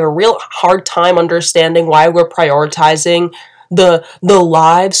necessary. I have a real hard time understanding why we're prioritizing the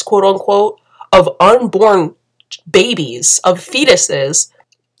lives, quote unquote, of unborn babies, of fetuses,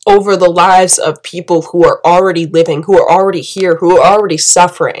 over the lives of people who are already living, who are already here, who are already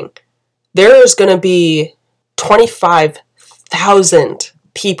suffering. There is going to be 25,000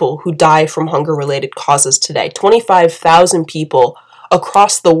 people who die from hunger-related causes today. 25,000 people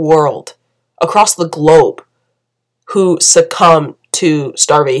across the world, across the globe, who succumb to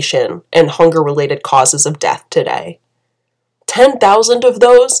starvation and hunger-related causes of death today. 10,000 of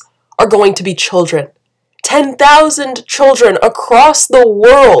those are going to be children. 10,000 children across the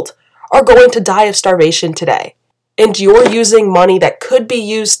world are going to die of starvation today. And you're using money that could be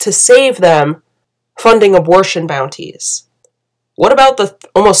used to save them, funding abortion bounties. What about the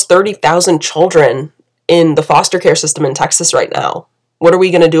almost 30,000 children in the foster care system in Texas right now? What are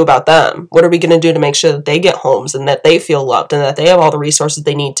we going to do about them? What are we going to do to make sure that they get homes and that they feel loved and that they have all the resources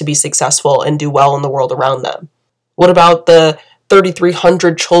they need to be successful and do well in the world around them? What about the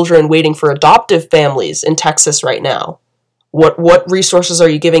 3,300 children waiting for adoptive families in Texas right now? What resources are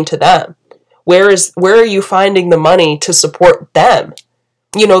you giving to them? Where are you finding the money to support them?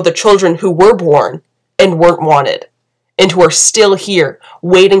 You know, the children who were born and weren't wanted and who are still here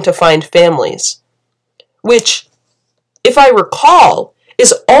waiting to find families, which, if I recall,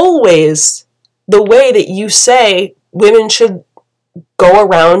 is always the way that you say women should go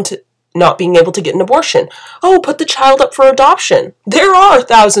around not being able to get an abortion. Oh, put the child up for adoption. There are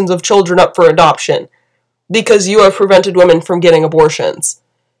thousands of children up for adoption because you have prevented women from getting abortions.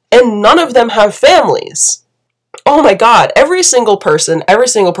 And none of them have families. Oh my God, every single person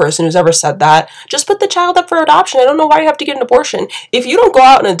who's ever said that, just put the child up for adoption. I don't know why you have to get an abortion. If you don't go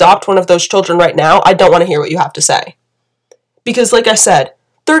out and adopt one of those children right now, I don't want to hear what you have to say. Because like I said,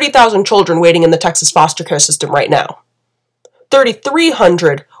 30,000 children waiting in the Texas foster care system right now.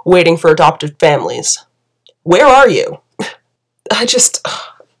 3,300 waiting for adopted families. Where are you?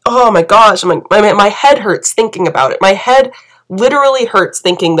 Oh my gosh, my head hurts thinking about it. My head literally hurts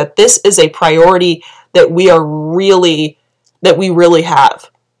thinking that this is a priority that we really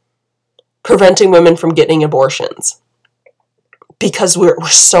have. Preventing women from getting abortions. Because we're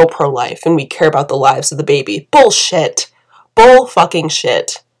so pro-life and we care about the lives of the baby. Bullshit. Bull fucking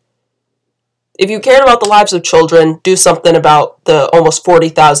shit. If you cared about the lives of children, do something about the almost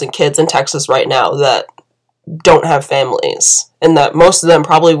 40,000 kids in Texas right now that don't have families. And that most of them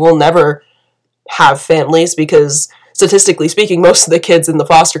probably will never have families because, statistically speaking, most of the kids in the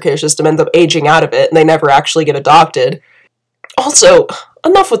foster care system end up aging out of it and they never actually get adopted. Also,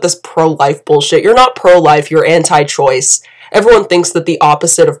 enough with this pro-life bullshit. You're not pro-life, you're anti-choice. Everyone thinks that the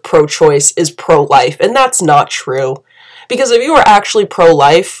opposite of pro-choice is pro-life, and that's not true. Because if you were actually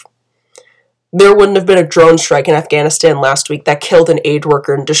pro-life, there wouldn't have been a drone strike in Afghanistan last week that killed an aid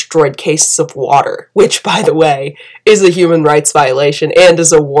worker and destroyed cases of water, which, by the way, is a human rights violation and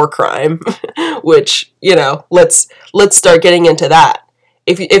is a war crime, which, you know, let's start getting into that.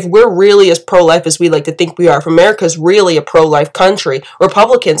 If we're really as pro-life as we like to think we are, if America's really a pro-life country,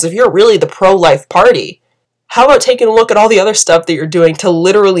 Republicans, if you're really the pro-life party, how about taking a look at all the other stuff that you're doing to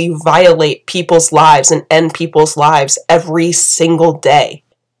literally violate people's lives and end people's lives every single day?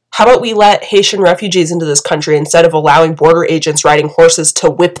 How about we let Haitian refugees into this country instead of allowing border agents riding horses to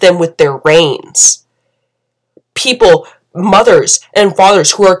whip them with their reins? People, mothers and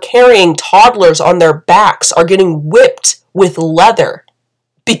fathers who are carrying toddlers on their backs are getting whipped with leather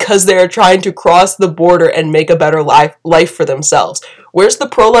because they are trying to cross the border and make a better life for themselves. Where's the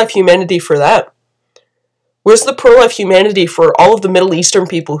pro-life humanity for them? Where's the pro-life humanity for all of the Middle Eastern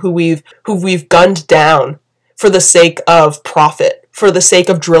people who we've gunned down for the sake of profit, for the sake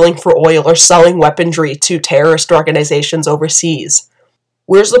of drilling for oil or selling weaponry to terrorist organizations overseas?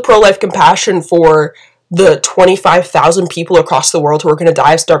 Where's the pro-life compassion for the 25,000 people across the world who are going to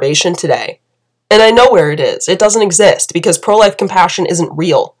die of starvation today? And I know where it is. It doesn't exist because pro-life compassion isn't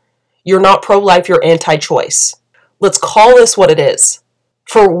real. You're not pro-life, you're anti-choice. Let's call this what it is.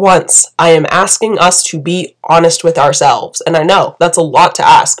 For once, I am asking us to be honest with ourselves. And I know that's a lot to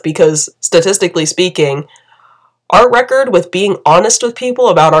ask because, statistically speaking, our record with being honest with people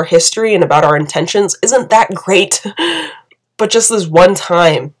about our history and about our intentions isn't that great. But just this one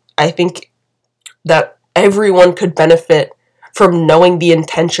time, I think that everyone could benefit from knowing the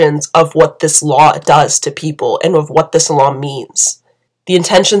intentions of what this law does to people and of what this law means. The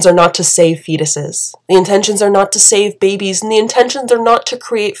intentions are not to save fetuses. The intentions are not to save babies. And the intentions are not to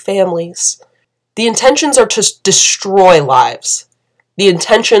create families. The intentions are to destroy lives. The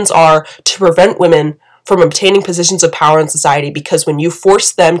intentions are to prevent women from obtaining positions of power in society because when you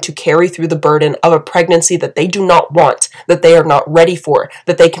force them to carry through the burden of a pregnancy that they do not want, that they are not ready for,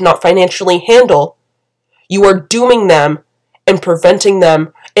 that they cannot financially handle, you are dooming them and preventing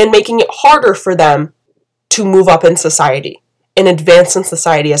them and making it harder for them to move up in society and advance in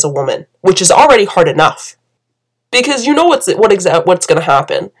society as a woman, which is already hard enough. Because you know what's going to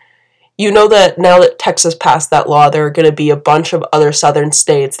happen. You know that now that Texas passed that law, there are going to be a bunch of other southern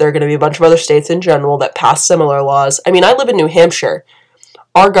states, there are going to be a bunch of other states in general that pass similar laws. I mean, I live in New Hampshire.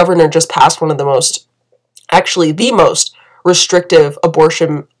 Our governor just passed one of the most restrictive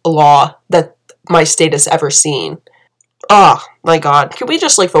abortion law that my state has ever seen. Oh, my God. Can we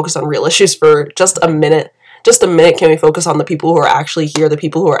just, focus on real issues for just a minute? Just a minute, can we focus on the people who are actually here, the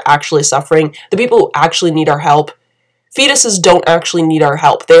people who are actually suffering, the people who actually need our help? Fetuses don't actually need our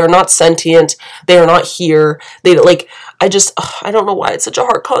help. They are not sentient. They are not here. I don't know why it's such a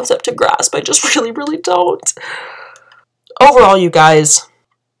hard concept to grasp. I just really, really don't. Overall, you guys,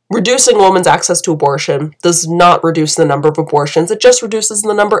 reducing a woman's access to abortion does not reduce the number of abortions. It just reduces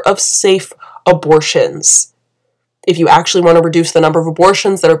the number of safe abortions. If you actually want to reduce the number of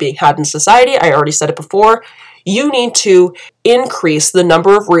abortions that are being had in society, I already said it before, you need to increase the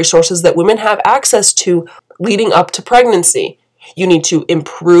number of resources that women have access to leading up to pregnancy. You need to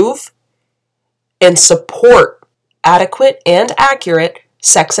improve and support adequate and accurate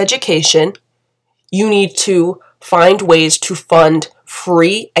sex education. You need to find ways to fund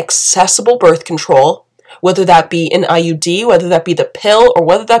free, accessible birth control, whether that be an IUD, whether that be the pill, or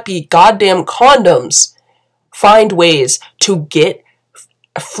whether that be goddamn condoms. Find ways to get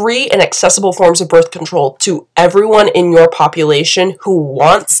free and accessible forms of birth control to everyone in your population who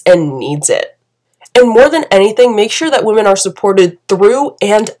wants and needs it. And more than anything, make sure that women are supported through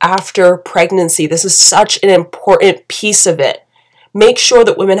and after pregnancy. This is such an important piece of it. Make sure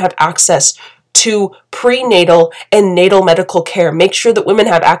that women have access to prenatal and natal medical care. Make sure that women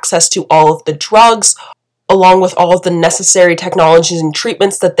have access to all of the drugs, along with all of the necessary technologies and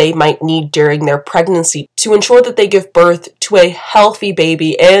treatments that they might need during their pregnancy to ensure that they give birth to a healthy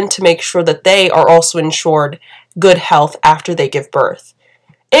baby and to make sure that they are also ensured good health after they give birth.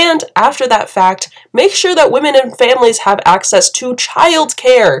 And after that fact, make sure that women and families have access to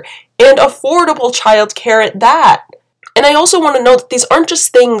childcare and affordable childcare at that. And I also want to note that these aren't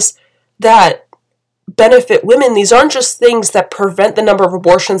just things that benefit women. These aren't just things that prevent the number of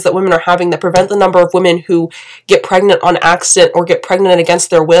abortions that women are having, that prevent the number of women who get pregnant on accident or get pregnant against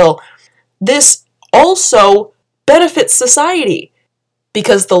their will. This also benefits society,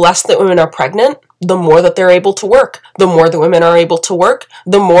 because the less that women are pregnant, the more that they're able to work. The more that women are able to work,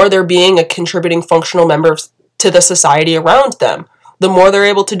 the more they're being a contributing functional member to the society around them. The more they're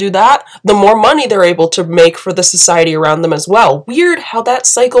able to do that, the more money they're able to make for the society around them as well. Weird how that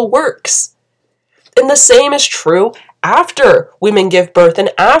cycle works. And the same is true after women give birth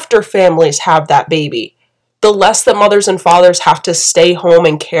and after families have that baby. The less that mothers and fathers have to stay home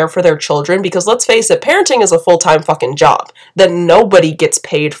and care for their children, because let's face it, parenting is a full-time fucking job that nobody gets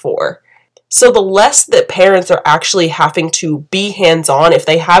paid for. So the less that parents are actually having to be hands-on, if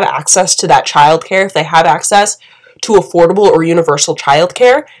they have access to that childcare, if they have access to affordable or universal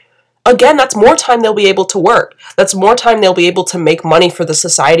childcare, again, that's more time they'll be able to work. That's more time they'll be able to make money for the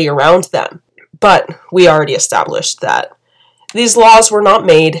society around them. But we already established that these laws were not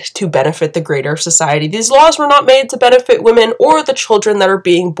made to benefit the greater society. These laws were not made to benefit women or the children that are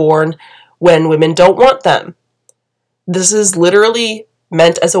being born when women don't want them. This is literally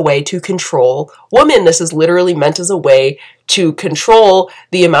meant as a way to control women. This is literally meant as a way to control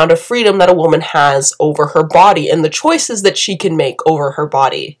the amount of freedom that a woman has over her body and the choices that she can make over her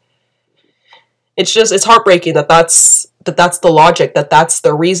body. It's heartbreaking that's the logic, that's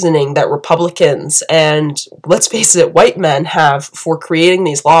the reasoning that Republicans and, let's face it, white men have for creating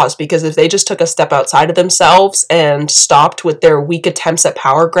these laws, because if they just took a step outside of themselves and stopped with their weak attempts at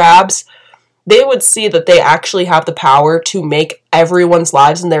power grabs, they would see that they actually have the power to make everyone's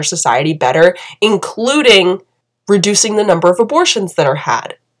lives in their society better, including reducing the number of abortions that are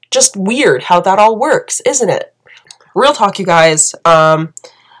had. Just weird how that all works, isn't it? Real talk, you guys.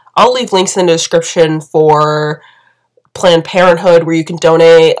 I'll leave links in the description for Planned Parenthood, where you can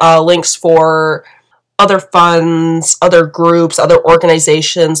donate, links for other funds, other groups, other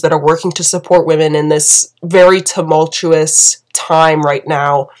organizations that are working to support women in this very tumultuous time right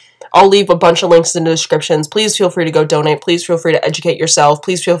now. I'll leave a bunch of links in the descriptions. Please feel free to go donate. Please feel free to educate yourself.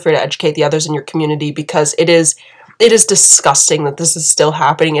 Please feel free to educate the others in your community, because it is disgusting that this is still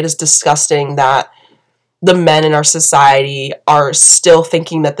happening. It is disgusting that the men in our society are still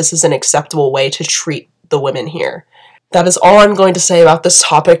thinking that this is an acceptable way to treat the women here. That is all I'm going to say about this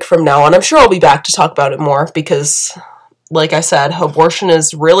topic from now on. I'm sure I'll be back to talk about it more because, like I said, abortion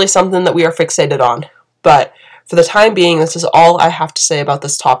is really something that we are fixated on. But for the time being, this is all I have to say about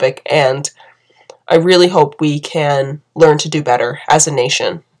this topic, and I really hope we can learn to do better as a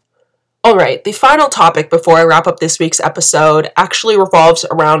nation. Alright, the final topic before I wrap up this week's episode actually revolves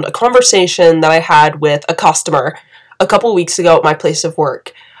around a conversation that I had with a customer a couple weeks ago at my place of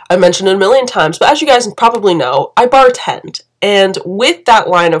work. I mentioned it a million times, but as you guys probably know, I bartend. And with that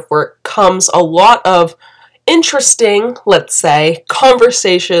line of work comes a lot of interesting, let's say,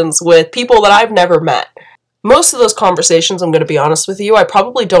 conversations with people that I've never met. Most of those conversations, I'm going to be honest with you, I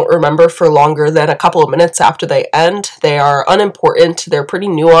probably don't remember for longer than a couple of minutes after they end. They are unimportant, they're pretty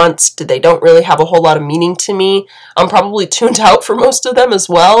nuanced, they don't really have a whole lot of meaning to me. I'm probably tuned out for most of them as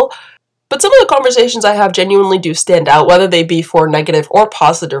well. But some of the conversations I have genuinely do stand out, whether they be for negative or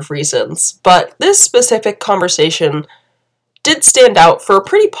positive reasons. But this specific conversation did stand out for a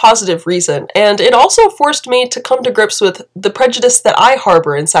pretty positive reason, and it also forced me to come to grips with the prejudice that I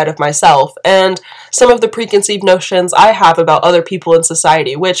harbor inside of myself, and some of the preconceived notions I have about other people in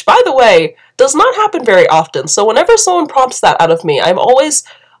society, which, by the way, does not happen very often, so whenever someone prompts that out of me, I'm always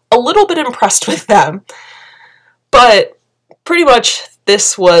a little bit impressed with them. But pretty much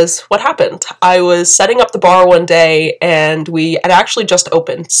this was what happened. I was setting up the bar one day, and we had actually just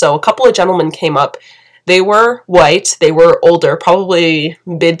opened, so a couple of gentlemen came up. They were white, they were older, probably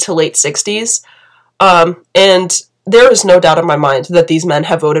mid to late 60s, and there is no doubt in my mind that these men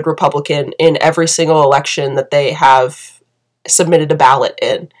have voted Republican in every single election that they have submitted a ballot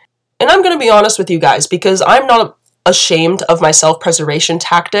in. And I'm going to be honest with you guys, because I'm not ashamed of my self-preservation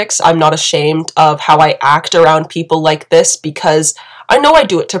tactics. I'm not ashamed of how I act around people like this, because I know I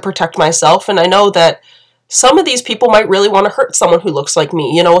do it to protect myself, and I know that some of these people might really want to hurt someone who looks like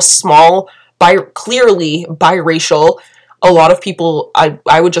me. You know, a small, clearly biracial, a lot of people,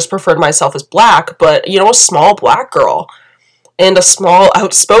 I would just prefer myself as black, but, you know, a small black girl, and a small,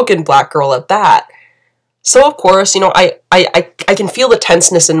 outspoken black girl at that. So, of course, you know, I can feel the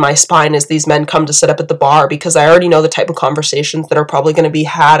tenseness in my spine as these men come to sit up at the bar, because I already know the type of conversations that are probably going to be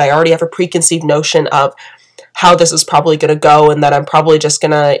had. I already have a preconceived notion of how this is probably going to go, and that I'm probably just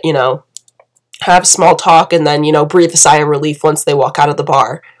going to, you know, have small talk and then, you know, breathe a sigh of relief once they walk out of the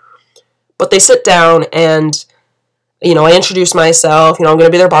bar. But they sit down and, you know, I introduce myself, you know, I'm going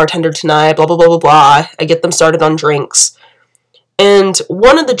to be their bartender tonight, blah, blah, blah, blah, blah. I get them started on drinks. And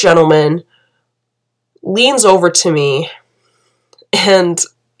one of the gentlemen leans over to me and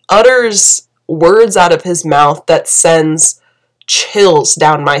utters words out of his mouth that sends chills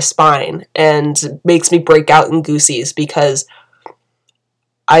down my spine and makes me break out in goosies, because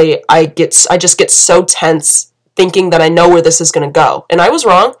I just get so tense thinking that I know where this is going to go. And I was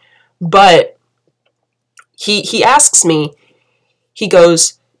wrong. But he asks me, he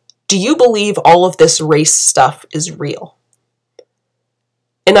goes, "Do you believe all of this race stuff is real?"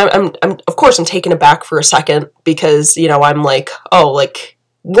 And I'm of course I'm taken aback for a second, because, you know, I'm like, oh, like,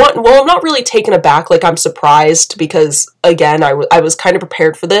 what? Well, I'm not really taken aback, like, I'm surprised, because, again, I was kind of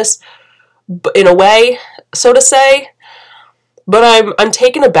prepared for this, but in a way, so to say. But I'm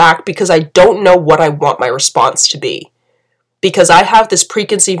taken aback because I don't know what I want my response to be. Because I have this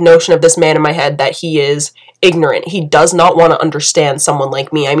preconceived notion of this man in my head that he is ignorant. He does not want to understand someone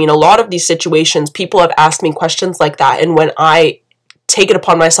like me. I mean, a lot of these situations, people have asked me questions like that, and when I take it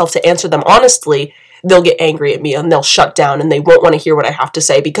upon myself to answer them honestly, they'll get angry at me and they'll shut down and they won't want to hear what I have to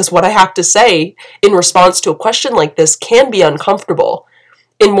say, because what I have to say in response to a question like this can be uncomfortable.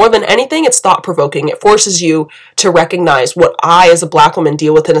 And more than anything, it's thought-provoking. It forces you to recognize what I, as a black woman,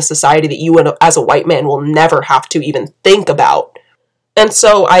 deal with in a society that you, as a white man, will never have to even think about. And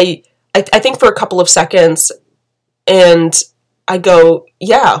so I think for a couple of seconds, and I go,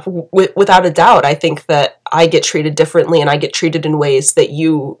 yeah, without a doubt, I think that I get treated differently, and I get treated in ways that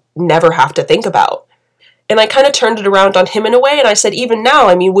you never have to think about. And I kind of turned it around on him in a way, and I said, even now,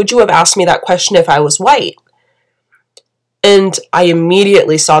 I mean, would you have asked me that question if I was white? And I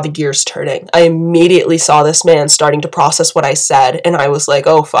immediately saw the gears turning. I immediately saw this man starting to process what I said, and I was like,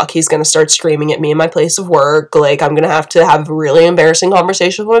 oh fuck, he's gonna start screaming at me in my place of work, like, I'm gonna have a really embarrassing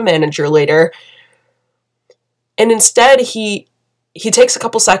conversation with my manager later. And instead, he takes a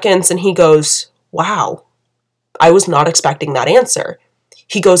couple seconds and he goes, wow, I was not expecting that answer.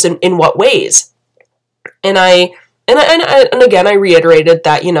 He goes, in what ways? And again, I reiterated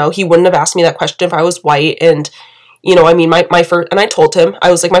that, you know, he wouldn't have asked me that question if I was white, and, you know, I mean, my first, and I told him,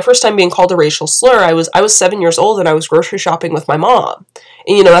 I was like, my first time being called a racial slur, I was 7 years old and I was grocery shopping with my mom.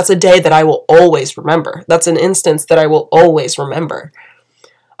 And, you know, that's a day that I will always remember. That's an instance that I will always remember.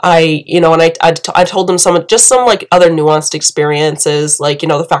 I told him some like other nuanced experiences, like, you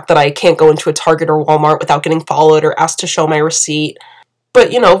know, the fact that I can't go into a Target or Walmart without getting followed or asked to show my receipt.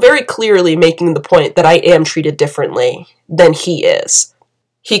 But, you know, very clearly making the point that I am treated differently than he is.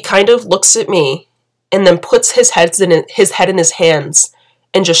 He kind of looks at me and then puts his head in his hands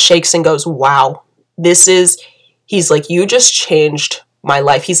and just shakes and goes, wow, he's like, you just changed my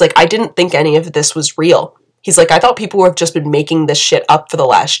life. He's like, I didn't think any of this was real. He's like, I thought people have just been making this shit up for the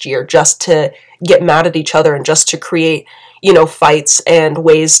last year just to get mad at each other and just to create, you know, fights and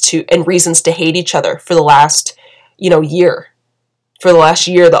reasons to hate each other for the last, you know, year. For the last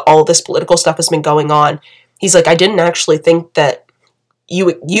year that all this political stuff has been going on. He's like, I didn't actually think that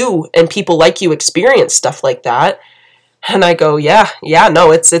you and people like you experience stuff like that. And I go, yeah,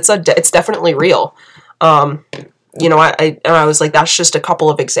 no, it's definitely real. I was like, that's just a couple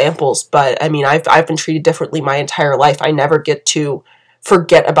of examples, but I mean, I've been treated differently my entire life. I never get to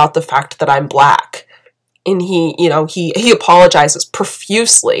forget about the fact that I'm Black. And he apologizes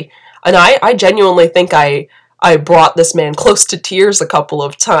profusely. And I genuinely think I brought this man close to tears a couple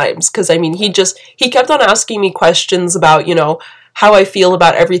of times, because I mean, he kept on asking me questions about, how I feel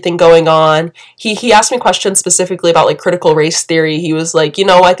about everything going on. He asked me questions specifically about like critical race theory. He was like,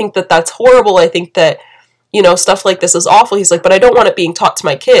 I think that that's horrible. I think that, stuff like this is awful. He's like, but I don't want it being taught to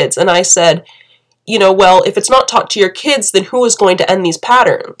my kids. And I said, well, if it's not taught to your kids, then who is going to end these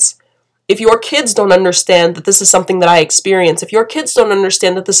patterns? If your kids don't understand that this is something that I experience, if your kids don't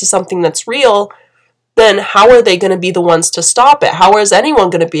understand that this is something that's real, then how are they going to be the ones to stop it? How is anyone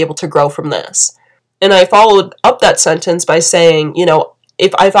going to be able to grow from this? And I followed up that sentence by saying,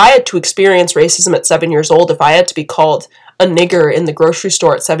 if I had to experience racism at 7 years old, if I had to be called a nigger in the grocery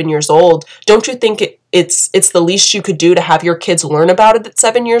store at 7 years old, don't you think it's the least you could do to have your kids learn about it at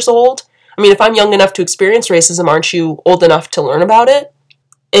 7 years old? I mean, if I'm young enough to experience racism, aren't you old enough to learn about it?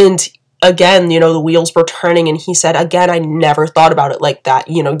 And again, the wheels were turning, and he said, again, I never thought about it like that.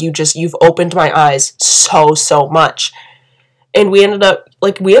 You've opened my eyes so much. And we ended up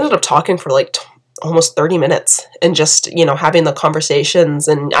talking for like almost 30 minutes and just, having the conversations,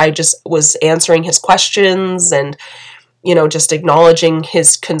 and I just was answering his questions and, just acknowledging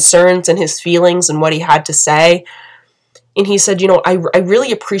his concerns and his feelings and what he had to say. And he said, I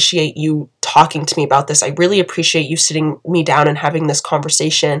really appreciate you talking to me about this. I really appreciate you sitting me down and having this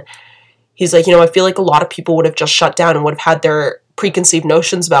conversation. He's like, I feel like a lot of people would have just shut down and would have had their preconceived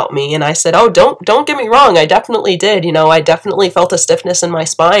notions about me. And I said, oh, don't get me wrong. I definitely did. I definitely felt a stiffness in my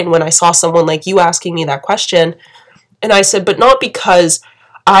spine when I saw someone like you asking me that question. And I said, but not because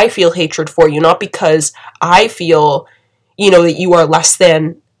I feel hatred for you, not because I feel, that you are less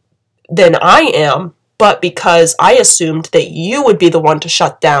than I am, but because I assumed that you would be the one to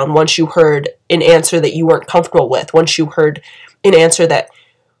shut down once you heard an answer that you weren't comfortable with, once you heard an answer that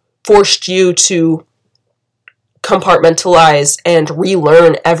forced you to compartmentalize and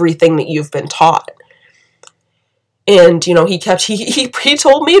relearn everything that you've been taught. And, he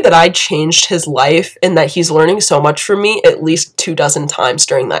told me that I changed his life and that he's learning so much from me at least 24 times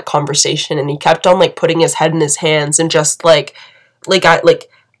during that conversation. And he kept on putting his head in his hands and just I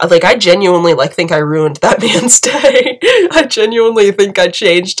genuinely think I ruined that man's day. I genuinely think I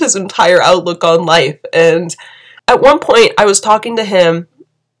changed his entire outlook on life. And at one point I was talking to him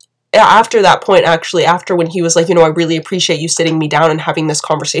after that point, actually, after when he was like, I really appreciate you sitting me down and having this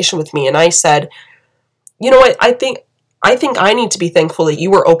conversation with me. And I said, I think I need to be thankful that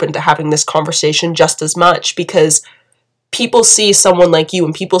you were open to having this conversation just as much, because people see someone like you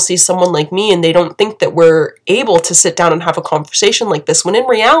and people see someone like me and they don't think that we're able to sit down and have a conversation like this, when in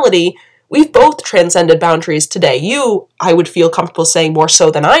reality, we've both transcended boundaries today. You, I would feel comfortable saying, more so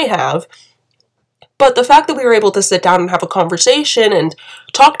than I have. But the fact that we were able to sit down and have a conversation and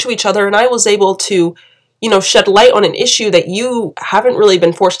talk to each other, and I was able to, shed light on an issue that you haven't really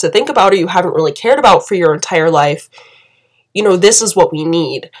been forced to think about or you haven't really cared about for your entire life, this is what we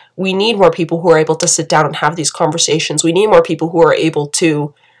need. We need more people who are able to sit down and have these conversations. We need more people who are able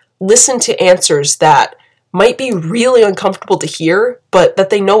to listen to answers that might be really uncomfortable to hear, but that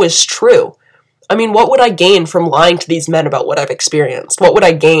they know is true. I mean, what would I gain from lying to these men about what I've experienced? What would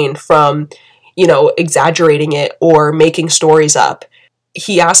I gain from exaggerating it or making stories up?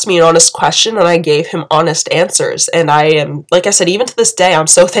 He asked me an honest question and I gave him honest answers. And I am, like I said, even to this day, I'm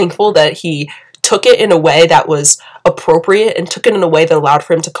so thankful that he took it in a way that was appropriate and took it in a way that allowed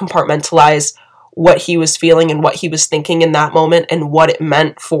for him to compartmentalize what he was feeling and what he was thinking in that moment and what it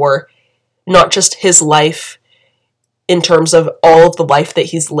meant for not just his life in terms of all of the life that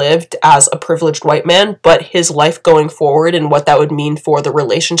he's lived as a privileged white man, but his life going forward and what that would mean for the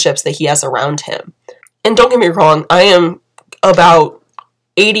relationships that he has around him. And don't get me wrong, I am about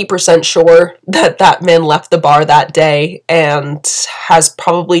 80% sure that that man left the bar that day and has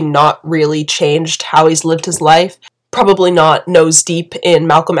probably not really changed how he's lived his life. Probably not nose deep in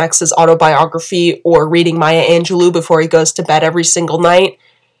Malcolm X's autobiography or reading Maya Angelou before he goes to bed every single night.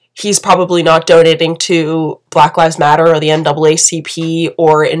 He's probably not donating to Black Lives Matter or the NAACP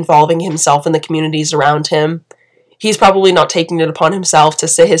or involving himself in the communities around him. He's probably not taking it upon himself to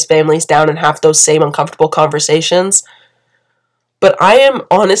sit his families down and have those same uncomfortable conversations. But I am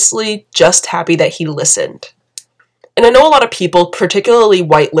honestly just happy that he listened. And I know a lot of people, particularly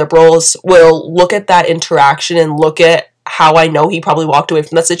white liberals, will look at that interaction and look at how I know he probably walked away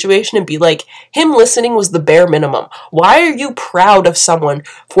from that situation and be like, him listening was the bare minimum. Why are you proud of someone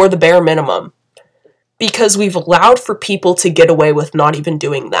for the bare minimum? Because we've allowed for people to get away with not even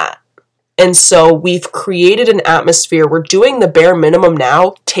doing that. And so we've created an atmosphere where doing the bare minimum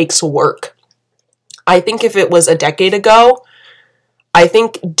now takes work. I think if it was a decade ago, I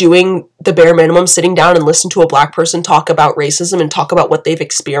think doing the bare minimum, sitting down and listen to a Black person talk about racism and talk about what they've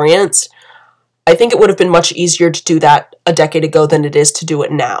experienced, I think it would have been much easier to do that a decade ago than it is to do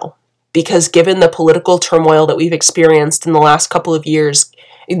it now. Because given the political turmoil that we've experienced in the last couple of years,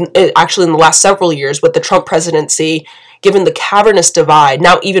 actually in the last several years with the Trump presidency, given the cavernous divide,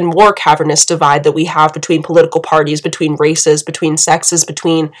 now even more cavernous divide that we have between political parties, between races, between sexes,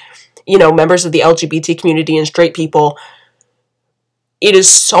 between, members of the LGBT community and straight people, it is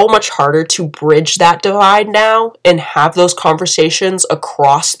so much harder to bridge that divide now and have those conversations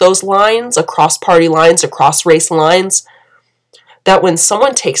across those lines, across party lines, across race lines, that when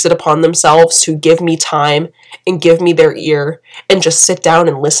someone takes it upon themselves to give me time and give me their ear and just sit down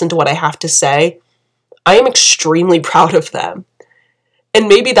and listen to what I have to say, I am extremely proud of them. And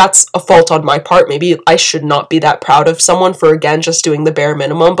maybe that's a fault on my part. Maybe I should not be that proud of someone for, again, just doing the bare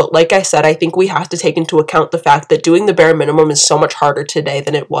minimum. But like I said, I think we have to take into account the fact that doing the bare minimum is so much harder today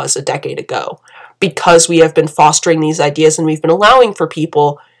than it was a decade ago, because we have been fostering these ideas and we've been allowing for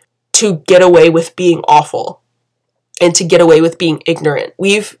people to get away with being awful and to get away with being ignorant.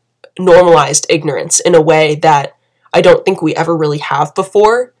 We've normalized ignorance in a way that I don't think we ever really have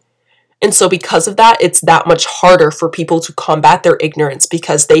before. And so because of that, it's that much harder for people to combat their ignorance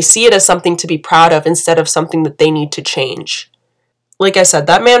because they see it as something to be proud of instead of something that they need to change. Like I said,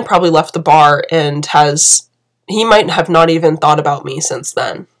 that man probably left the bar and he might have not even thought about me since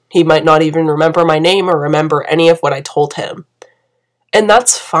then. He might not even remember my name or remember any of what I told him. And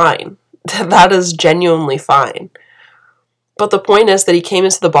that's fine. That is genuinely fine. But the point is that he came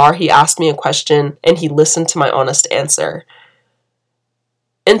into the bar, he asked me a question, and he listened to my honest answer.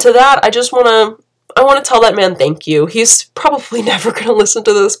 And to that, I want to tell that man thank you. He's probably never going to listen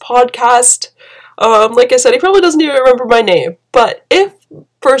to this podcast. Like I said, he probably doesn't even remember my name. But if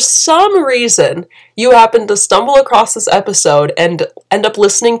for some reason you happen to stumble across this episode and end up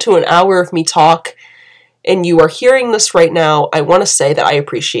listening to an hour of me talk, and you are hearing this right now, I want to say that I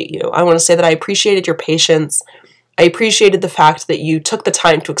appreciate you. I want to say that I appreciated your patience. I appreciated the fact that you took the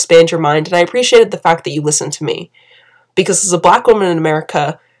time to expand your mind, and I appreciated the fact that you listened to me. Because as a Black woman in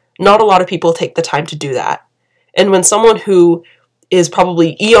America, not a lot of people take the time to do that. And when someone who is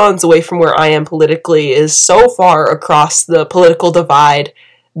probably eons away from where I am politically is so far across the political divide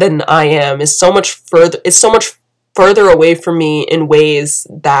than I am, is so much further away from me in ways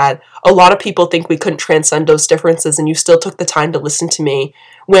that a lot of people think we couldn't transcend those differences, and you still took the time to listen to me,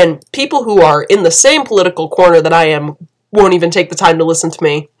 when people who are in the same political corner that I am won't even take the time to listen to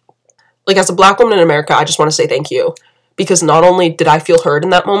me. Like, as a Black woman in America, I just want to say thank you. Because not only did I feel heard in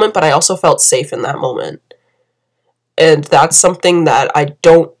that moment, but I also felt safe in that moment. And that's something that I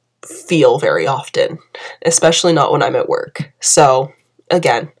don't feel very often, especially not when I'm at work. So,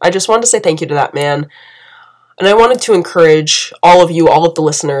 again, I just wanted to say thank you to that man. And I wanted to encourage all of you, all of the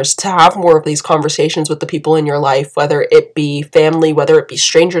listeners, to have more of these conversations with the people in your life, whether it be family, whether it be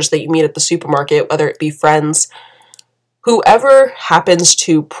strangers that you meet at the supermarket, whether it be friends. Whoever happens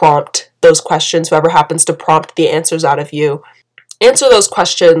to prompt those questions, whoever happens to prompt the answers out of you, answer those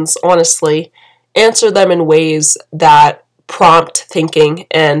questions honestly. Answer them in ways that prompt thinking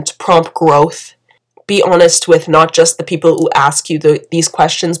and prompt growth. Be honest with not just the people who ask you these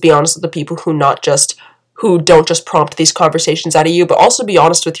questions, be honest with the people who don't just prompt these conversations out of you, but also be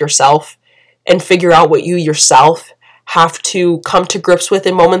honest with yourself and figure out what you yourself have to come to grips with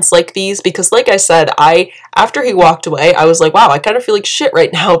in moments like these. Because like I said, after he walked away, I was like, wow, I kind of feel like shit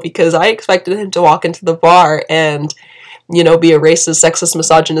right now, because I expected him to walk into the bar and, be a racist, sexist,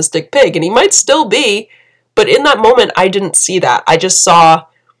 misogynistic pig, and he might still be, but in that moment, I didn't see that. I just saw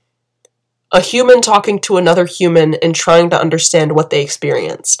a human talking to another human and trying to understand what they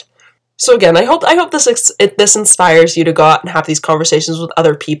experienced. So again, I hope this inspires you to go out and have these conversations with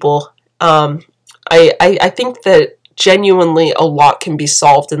other people. I think that genuinely a lot can be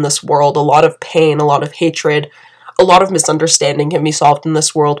solved in this world. A lot of pain, a lot of hatred, a lot of misunderstanding can be solved in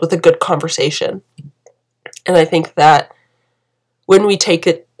this world with a good conversation. And I think that when we take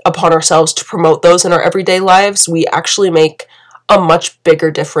it upon ourselves to promote those in our everyday lives, we actually make a much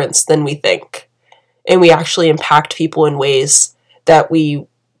bigger difference than we think. And we actually impact people in ways that we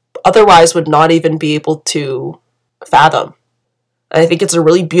otherwise would not even be able to fathom. I think it's a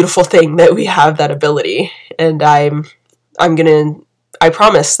really beautiful thing that we have that ability, and I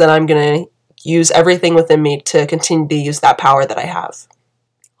promise that I'm gonna use everything within me to continue to use that power that I have.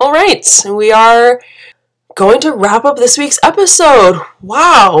 All right, we are going to wrap up this week's episode.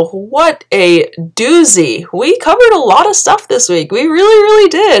 Wow, what a doozy. We covered a lot of stuff this week. We really, really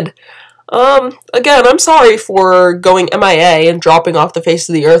did. Again, I'm sorry for going MIA and dropping off the face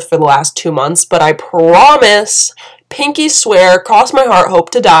of the earth for the last 2 months, but I promise, pinky swear, cross my heart, hope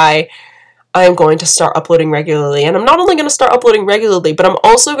to die, I am going to start uploading regularly. And I'm not only going to start uploading regularly, but I'm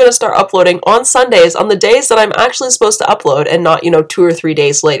also going to start uploading on Sundays, on the days that I'm actually supposed to upload, and not, 2 or 3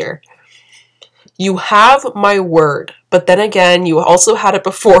 days later. You have my word, but then again, you also had it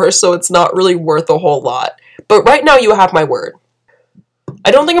before, so it's not really worth a whole lot. But right now, you have my word.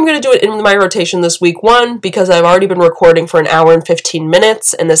 I don't think I'm going to do it in my rotation this week, one, because I've already been recording for 1 hour and 15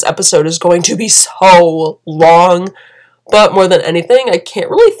 minutes, and this episode is going to be so long. But more than anything, I can't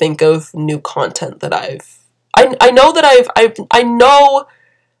really think of new content that I know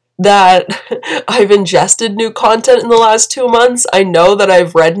that I've ingested new content in the last 2 months. I know that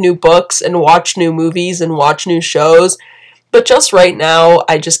I've read new books and watched new movies and watched new shows. But just right now,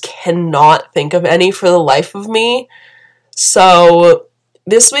 I just cannot think of any for the life of me. So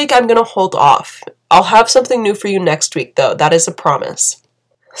this week, I'm going to hold off. I'll have something new for you next week, though. That is a promise.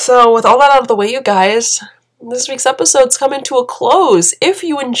 So with all that out of the way, you guys, this week's episode's coming to a close. If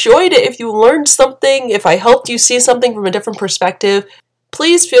you enjoyed it, if you learned something, if I helped you see something from a different perspective,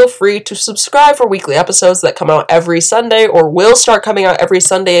 please feel free to subscribe for weekly episodes that come out every Sunday or will start coming out every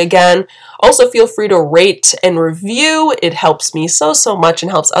Sunday again. Also, feel free to rate and review. It helps me so much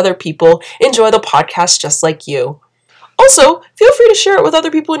and helps other people enjoy the podcast just like you. Also, feel free to share it with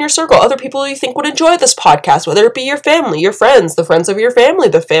other people in your circle, other people you think would enjoy this podcast, whether it be your family, your friends, the friends of your family,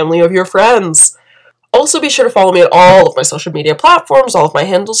 the family of your friends. Also, be sure to follow me at all of my social media platforms. All of my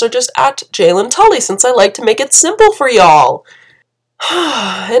handles are just at Jalen Tully, since I like to make it simple for y'all.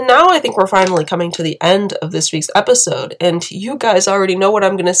 And now I think we're finally coming to the end of this week's episode, and you guys already know what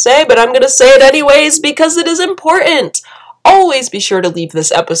I'm going to say, but I'm going to say it anyways because it is important. Always be sure to leave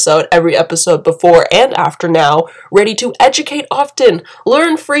this episode, every episode before and after now, ready to educate often,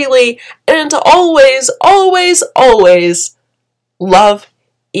 learn freely, and to always love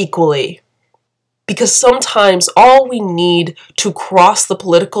equally. Because sometimes all we need to cross the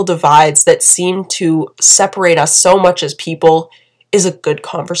political divides that seem to separate us so much as people is a good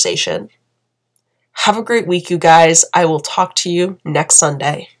conversation. Have a great week, you guys. I will talk to you next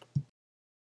Sunday.